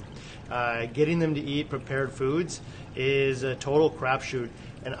fed to them. Getting them to eat prepared foods is a total crapshoot.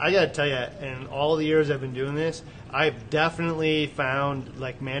 And I got to tell you, in all the years I've been doing this, I've definitely found,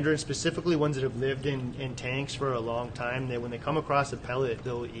 like mandarins, specifically ones that have lived in tanks for a long time, that when they come across a pellet,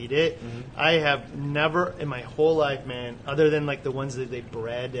 they'll eat it. Mm-hmm. I have never in my whole life, man, other than like the ones that they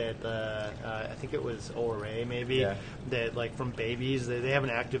bred at, I think it was ORA maybe, that like from babies, they have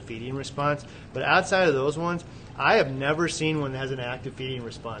an active feeding response. But outside of those ones, I have never seen one that has an active feeding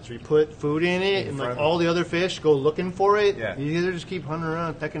response where you put food in it and like all the other fish go looking for it. Yeah. You either just keep hunting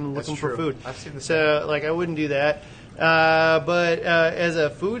around, pecking and looking for food. I've seen this. So like I wouldn't do that. But as a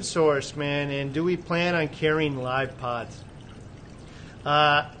food source, man, and do we plan on carrying live pods?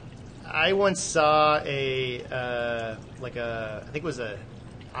 I once saw I think it was a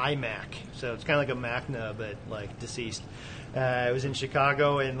iMac. So it's kind of like a Macna, but like deceased. It was in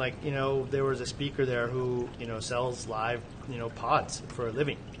Chicago, and there was a speaker there who sells live pods for a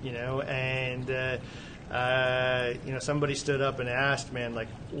living, and somebody stood up and asked, man, like,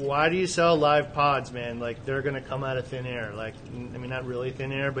 why do you sell live pods, man? Like they're gonna come out of thin air. Like, I mean, not really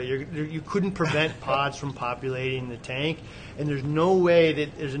thin air, but you couldn't prevent pods from populating the tank, and there's no way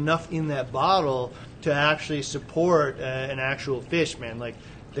that there's enough in that bottle to actually support an actual fish, man. Like.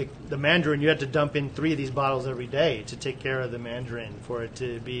 The mandarin, you have to dump in 3 of these bottles every day to take care of the mandarin for it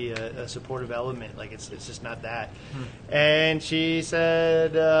to be a supportive element. Like it's just not that. And she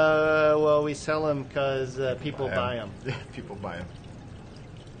said, "Well, we sell them because people buy them." People buy them.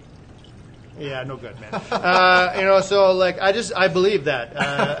 Yeah, no good, man. So like I believe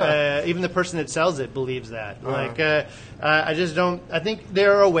that. Even the person that sells it believes that. Like I just don't. I think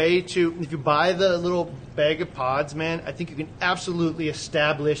they're a way to. If you buy the little bag of pods, man, I think you can absolutely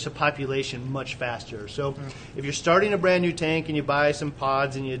establish a population much faster. So if you're starting a brand new tank and you buy some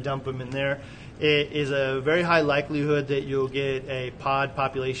pods and you dump them in there, it is a very high likelihood that you'll get a pod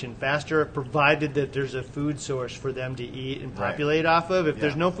population faster, provided that there's a food source for them to eat and populate off of. If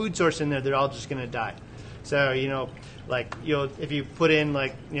there's no food source in there, they're all just going to die. So, if you put in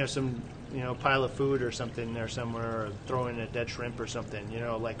some pile of food or something in there somewhere, or throw in a dead shrimp or something,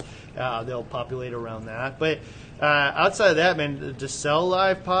 they'll populate around that. But outside of that, man, to sell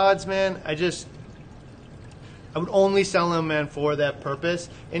live pods, man, I would only sell them, man, for that purpose.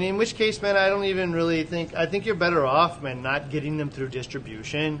 And in which case, man, I don't even really think. I think you're better off, man, not getting them through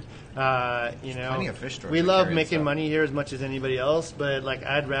distribution. Plenty of fish stores we love making money here as much as anybody else, but like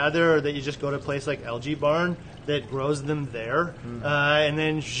I'd rather that you just go to a place like LG Barn that grows them there, and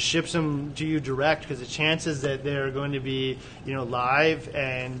then ships them to you direct, because the chances that they're going to be live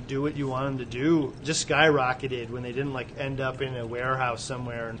and do what you want them to do just skyrocketed when they didn't end up in a warehouse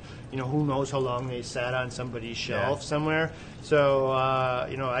somewhere, and who knows how long they sat on somebody's shelf somewhere. So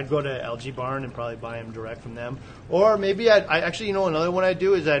I'd go to LG Barn and probably buy them direct from them, or maybe I actually another one I'd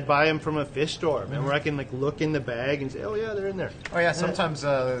do is I'd buy them from a fish store, man, where I can look in the bag and say, oh yeah, they're in there. Oh yeah, sometimes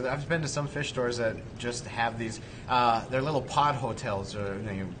I've been to some fish stores that just have these. They're little pod hotels, or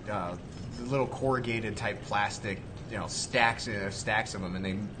little corrugated type plastic, stacks of them,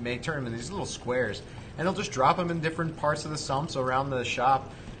 and they turn them into these little squares, and they'll just drop them in different parts of the sumps around the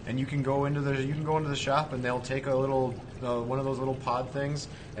shop. And you can go into the shop, and they'll take a little one of those little pod things,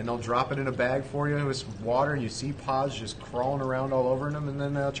 and they'll drop it in a bag for you with water, and you see pods just crawling around all over them, and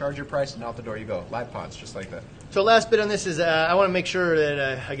then they'll charge your price, and out the door you go. Live pods, just like that. So last bit on this is I want to make sure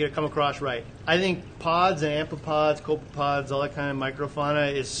that I get it come across right. I think pods and amphipods, copepods, all that kind of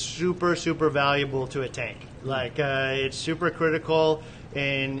microfauna is super, super valuable to a tank. Like it's super critical.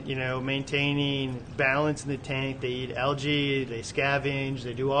 in maintaining balance in the tank. They eat algae, they scavenge,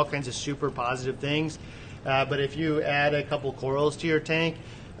 they do all kinds of super positive things. But if you add a couple corals to your tank,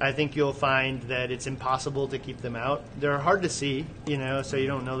 I think you'll find that it's impossible to keep them out. They're hard to see, so you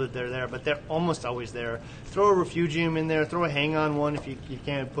don't know that they're there, but they're almost always there. Throw a refugium in there, throw a hang-on one if you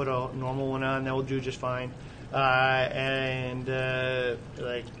can't put a normal one on, that will do just fine.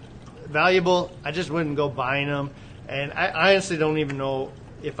 Valuable, I just wouldn't go buying them. And I honestly don't even know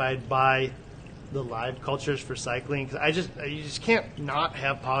if I'd buy the live cultures for cycling, because you just can't not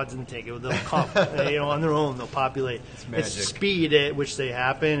have pods in the tank. They'll come, on their own. They'll populate. It's speed at which they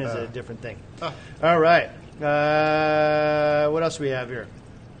happen is a different thing. All right. What else do we have here?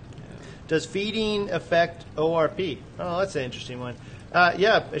 Does feeding affect ORP? Oh, that's an interesting one.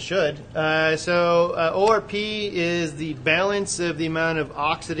 Yeah, it should. ORP is the balance of the amount of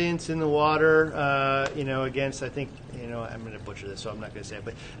oxidants in the water, against, I think, I'm going to butcher this, so I'm not going to say it,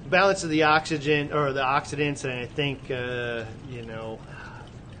 but balance of the oxygen or the oxidants, and I think,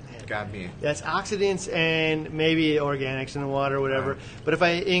 Got me. That's oxidants and maybe organics in the water or whatever. Right. But if I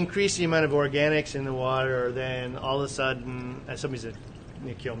increase the amount of organics in the water, then all of a sudden, somebody's going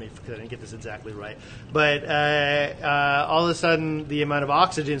to kill me because I didn't get this exactly right. But all of a sudden, the amount of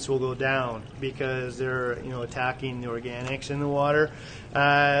oxidants will go down because they're attacking the organics in the water.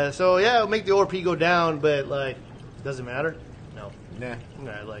 It'll make the ORP go down, but does it matter? No. Nah.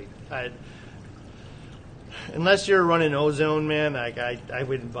 Unless you're running ozone, man, I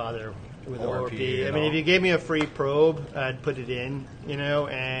wouldn't bother with ORP. I mean, if you gave me a free probe, I'd put it in,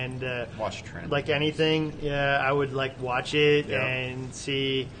 and watch trend. Like anything, I would watch it and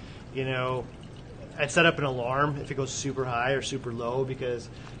see, I'd set up an alarm if it goes super high or super low, because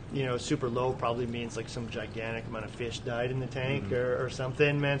super low probably means some gigantic amount of fish died in the tank or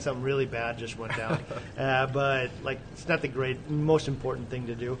something, man. Something really bad just went down. But it's not the most important thing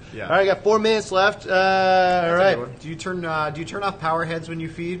to do. Yeah. All right, I got 4 minutes left. All right. Do you turn off power heads when you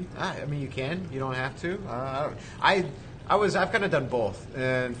feed? I mean, you can. You don't have to. I've kind of done both.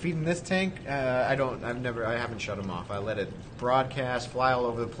 And feeding this tank, I haven't shut them off. I let it broadcast, fly all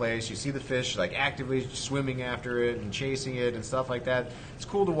over the place. You see the fish actively swimming after it and chasing it and stuff like that. It's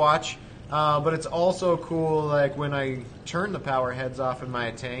cool to watch. But it's also cool when I turn the power heads off in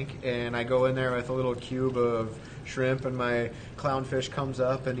my tank and I go in there with a little cube of shrimp and my clownfish comes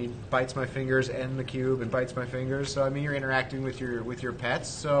up and he bites my fingers and the cube and bites my fingers. So I mean, you're interacting with your pets.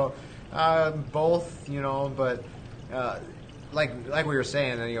 So both, but like we were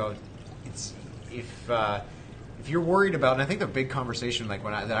saying, it's if you're worried about, and I think the big conversation that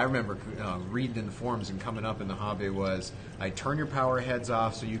I remember reading in the forums and coming up in the hobby was, turn your power heads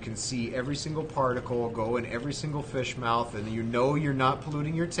off so you can see every single particle go in every single fish mouth, and you're not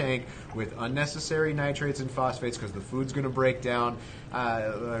polluting your tank with unnecessary nitrates and phosphates because the food's going to break down.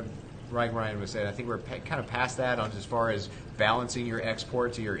 Like Ryan was saying, I think we're kind of past that on as far as balancing your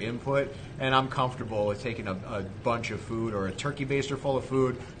export to your input, and I'm comfortable with taking a bunch of food or a turkey baster full of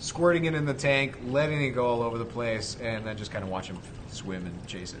food, squirting it in the tank, letting it go all over the place, and then just kind of watch them swim and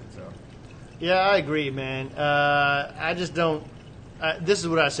chase it. So, yeah, I agree, man. I just don't. This is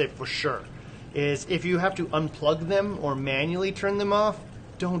what I say for sure: is if you have to unplug them or manually turn them off,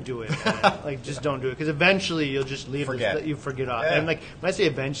 don't do it. Just don't do it, because eventually you'll just leave. You forget off. Yeah. And when I say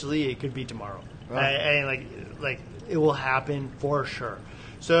eventually, it could be tomorrow. Right. It will happen for sure.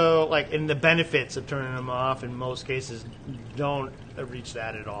 So and the benefits of turning them off in most cases don't reach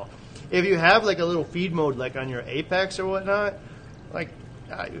that at all. If you have a little feed mode on your Apex or whatnot,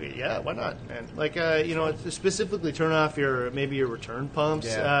 yeah, why not, man? Specifically turn off your return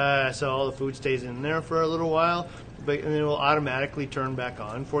pumps, so all the food stays in there for a little while, and then it will automatically turn back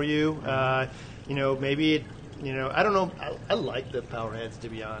on for you. Maybe it, I don't know. I like the power heads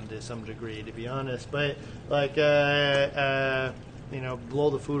to some degree, to be honest, but blow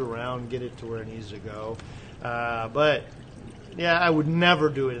the food around, get it to where it needs to go. But yeah, I would never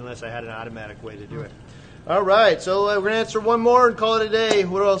do it unless I had an automatic way to do it. All right, so we're going to answer one more and call it a day.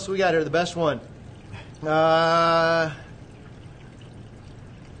 What else we got here? The best one. So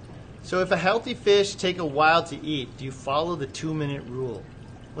if a healthy fish take a while to eat, do you follow the 2-minute rule?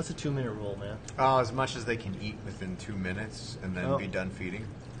 What's the 2-minute rule, man? As much as they can eat within 2 minutes and then be done feeding.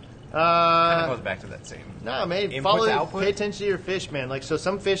 Kind of goes back to that same. No, man. Pay attention to your fish, man. So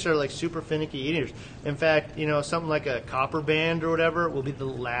some fish are super finicky eaters. In fact, something like a copper band or whatever will be the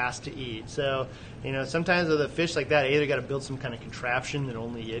last to eat. So, sometimes with a fish like that, either got to build some kind of contraption that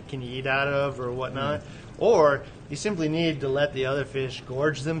only it can eat out of or whatnot, or you simply need to let the other fish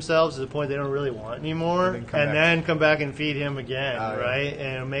gorge themselves to the point they don't really want anymore, and then come back and feed him again, right?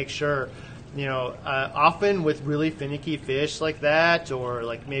 Yeah. And make sure. often with really finicky fish like that, or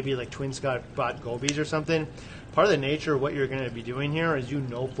like maybe like twin spot gobies or something, part of the nature of what you're going to be doing here is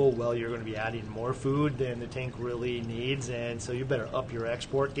full well you're going to be adding more food than the tank really needs, and so you better up your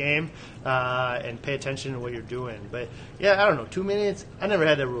export game and pay attention to what you're doing. But yeah, I don't know, 2 minutes. I never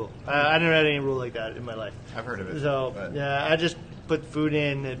had that rule. I never had any rule like that in my life. I've heard of it. So but... yeah, I just put food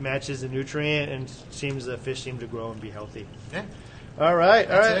in that matches the nutrient, and the fish seem to grow and be healthy. Yeah. All right.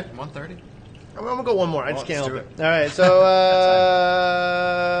 That's all right. it. 1:30. I'm gonna go one more. I just can't help let's it. do All right, so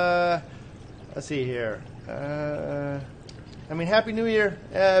let's see here. Happy New Year,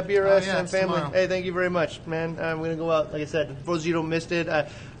 BRS and family. Tomorrow. Hey, thank you very much, man. I'm gonna go out. Like I said, for those of you who don't missed it,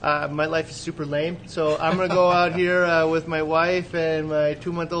 my life is super lame, so I'm gonna go out here with my wife and my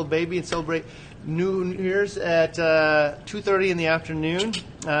 2-month-old baby and celebrate New Year's at 2:30 in the afternoon.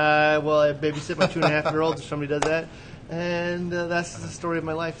 Well, I babysit my 2.5-year-old if somebody does that. And that's the story of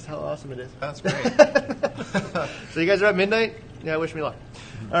my life. Is how awesome it is. That's great. So you guys are at midnight? Yeah, wish me luck.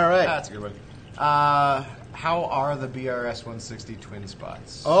 All right. That's a good one. How are the BRS 160 twin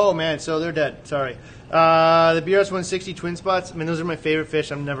spots? Oh man, so they're dead. Sorry. The BRS 160 twin spots. Those are my favorite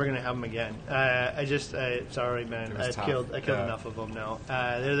fish. I'm never gonna have them again. Sorry, man. I killed enough of them now.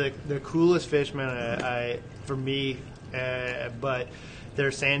 They're the coolest fish, man. For me, but they're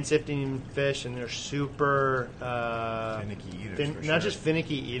sand sifting fish, and they're super finicky eaters. not just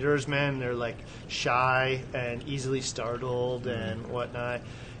finicky eaters, man. They're like shy and easily startled and whatnot.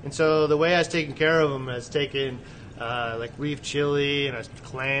 And so the way I was taking care of them is taking like reef chili and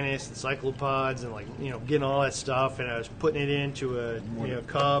Calanus and cyclopods and getting all that stuff, and I was putting it into a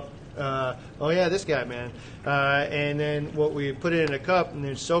cup. This guy, man. And then what we put it in a cup and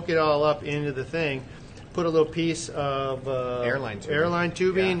then soak it all up into the thing. Put a little piece of airline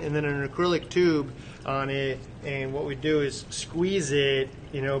tubing yeah. and then an acrylic tube on it, and what we do is squeeze it,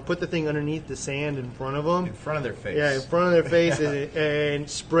 put the thing underneath the sand in front of them. In front of their face. Yeah, in front of their face, and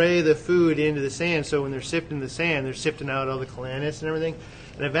spray the food into the sand, so when they're sifting the sand, they're sifting out all the Calanus and everything.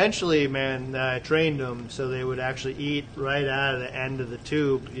 And eventually, man, I trained them so they would actually eat right out of the end of the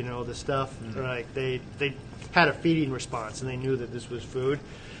tube, the stuff. Like they had a feeding response, and they knew that this was food.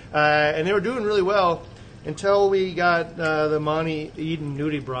 And they were doing really well until we got the Monty Eden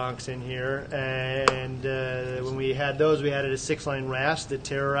nudibranchs in here, and when we had those, we added a 6-line wrasse that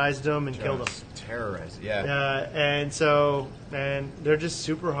terrorized them and killed them. Terrorized, yeah. And they're just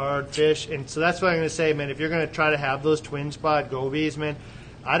super hard fish, and so that's what I'm going to say, man. If you're going to try to have those twin spot gobies, man,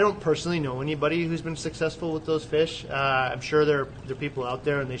 I don't personally know anybody who's been successful with those fish. I'm sure there are people out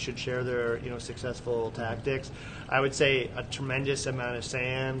there, and they should share their successful tactics. I would say a tremendous amount of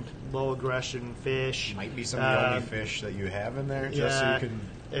sand, low aggression fish. Might be some of the only fish that you have in there, just so you can.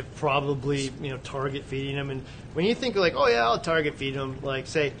 It probably target feeding them, and when you think like, oh yeah, I'll target feed them, like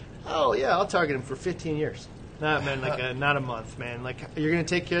say, oh yeah, I'll target them for 15 years. Not a month, man. Like you're gonna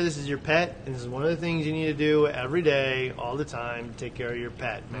take care of this as your pet, and this is one of the things you need to do every day, all the time, to take care of your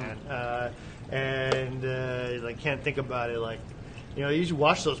pet, man. Can't think about it like. You should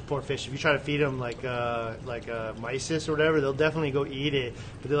watch those poor fish. If you try to feed them like mysis or whatever, they'll definitely go eat it.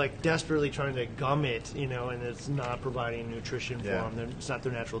 But they're like desperately trying to gum it, and it's not providing nutrition for them. It's not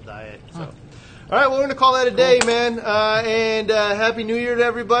their natural diet. So, all right, well, we're gonna call that a day, man. And Happy New Year to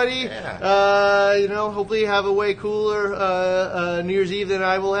everybody. Yeah. Hopefully you have a way cooler New Year's Eve than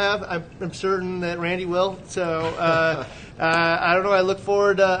I will have. I'm certain that Randy will. So. I don't know. I look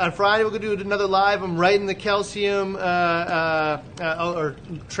forward on Friday. We're going to do another live. I'm writing the calcium or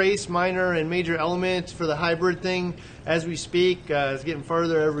trace minor and major elements for the hybrid thing as we speak. It's getting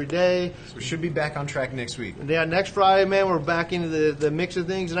further every day. So we should be back on track next week. Yeah, next Friday, man, we're back into the mix of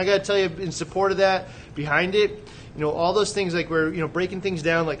things. And I got to tell you, in support of that, behind it, all those things like we're breaking things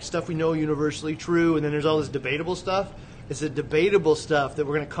down, like stuff we know universally true, and then there's all this debatable stuff. It's the debatable stuff that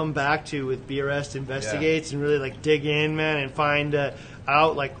we're going to come back to with BRS Investigates and really dig in, man, and find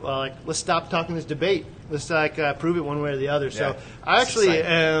out let's stop talking this debate. Let's prove it one way or the other. Yeah. So I actually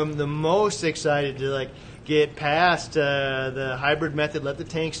am the most excited to get past the hybrid method, let the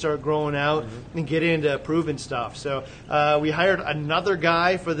tank start growing out, and get into proven stuff. So we hired another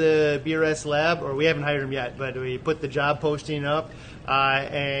guy for the BRS lab, or we haven't hired him yet, but we put the job posting up.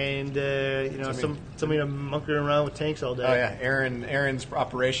 Somebody to monkey around with tanks all day. Oh yeah, Aaron's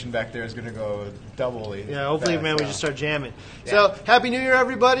operation back there is going to go doubly. Yeah, hopefully, man, we just start jamming. Yeah. So, Happy New Year,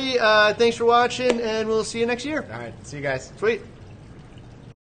 everybody! Thanks for watching, and we'll see you next year. All right, see you guys. Sweet.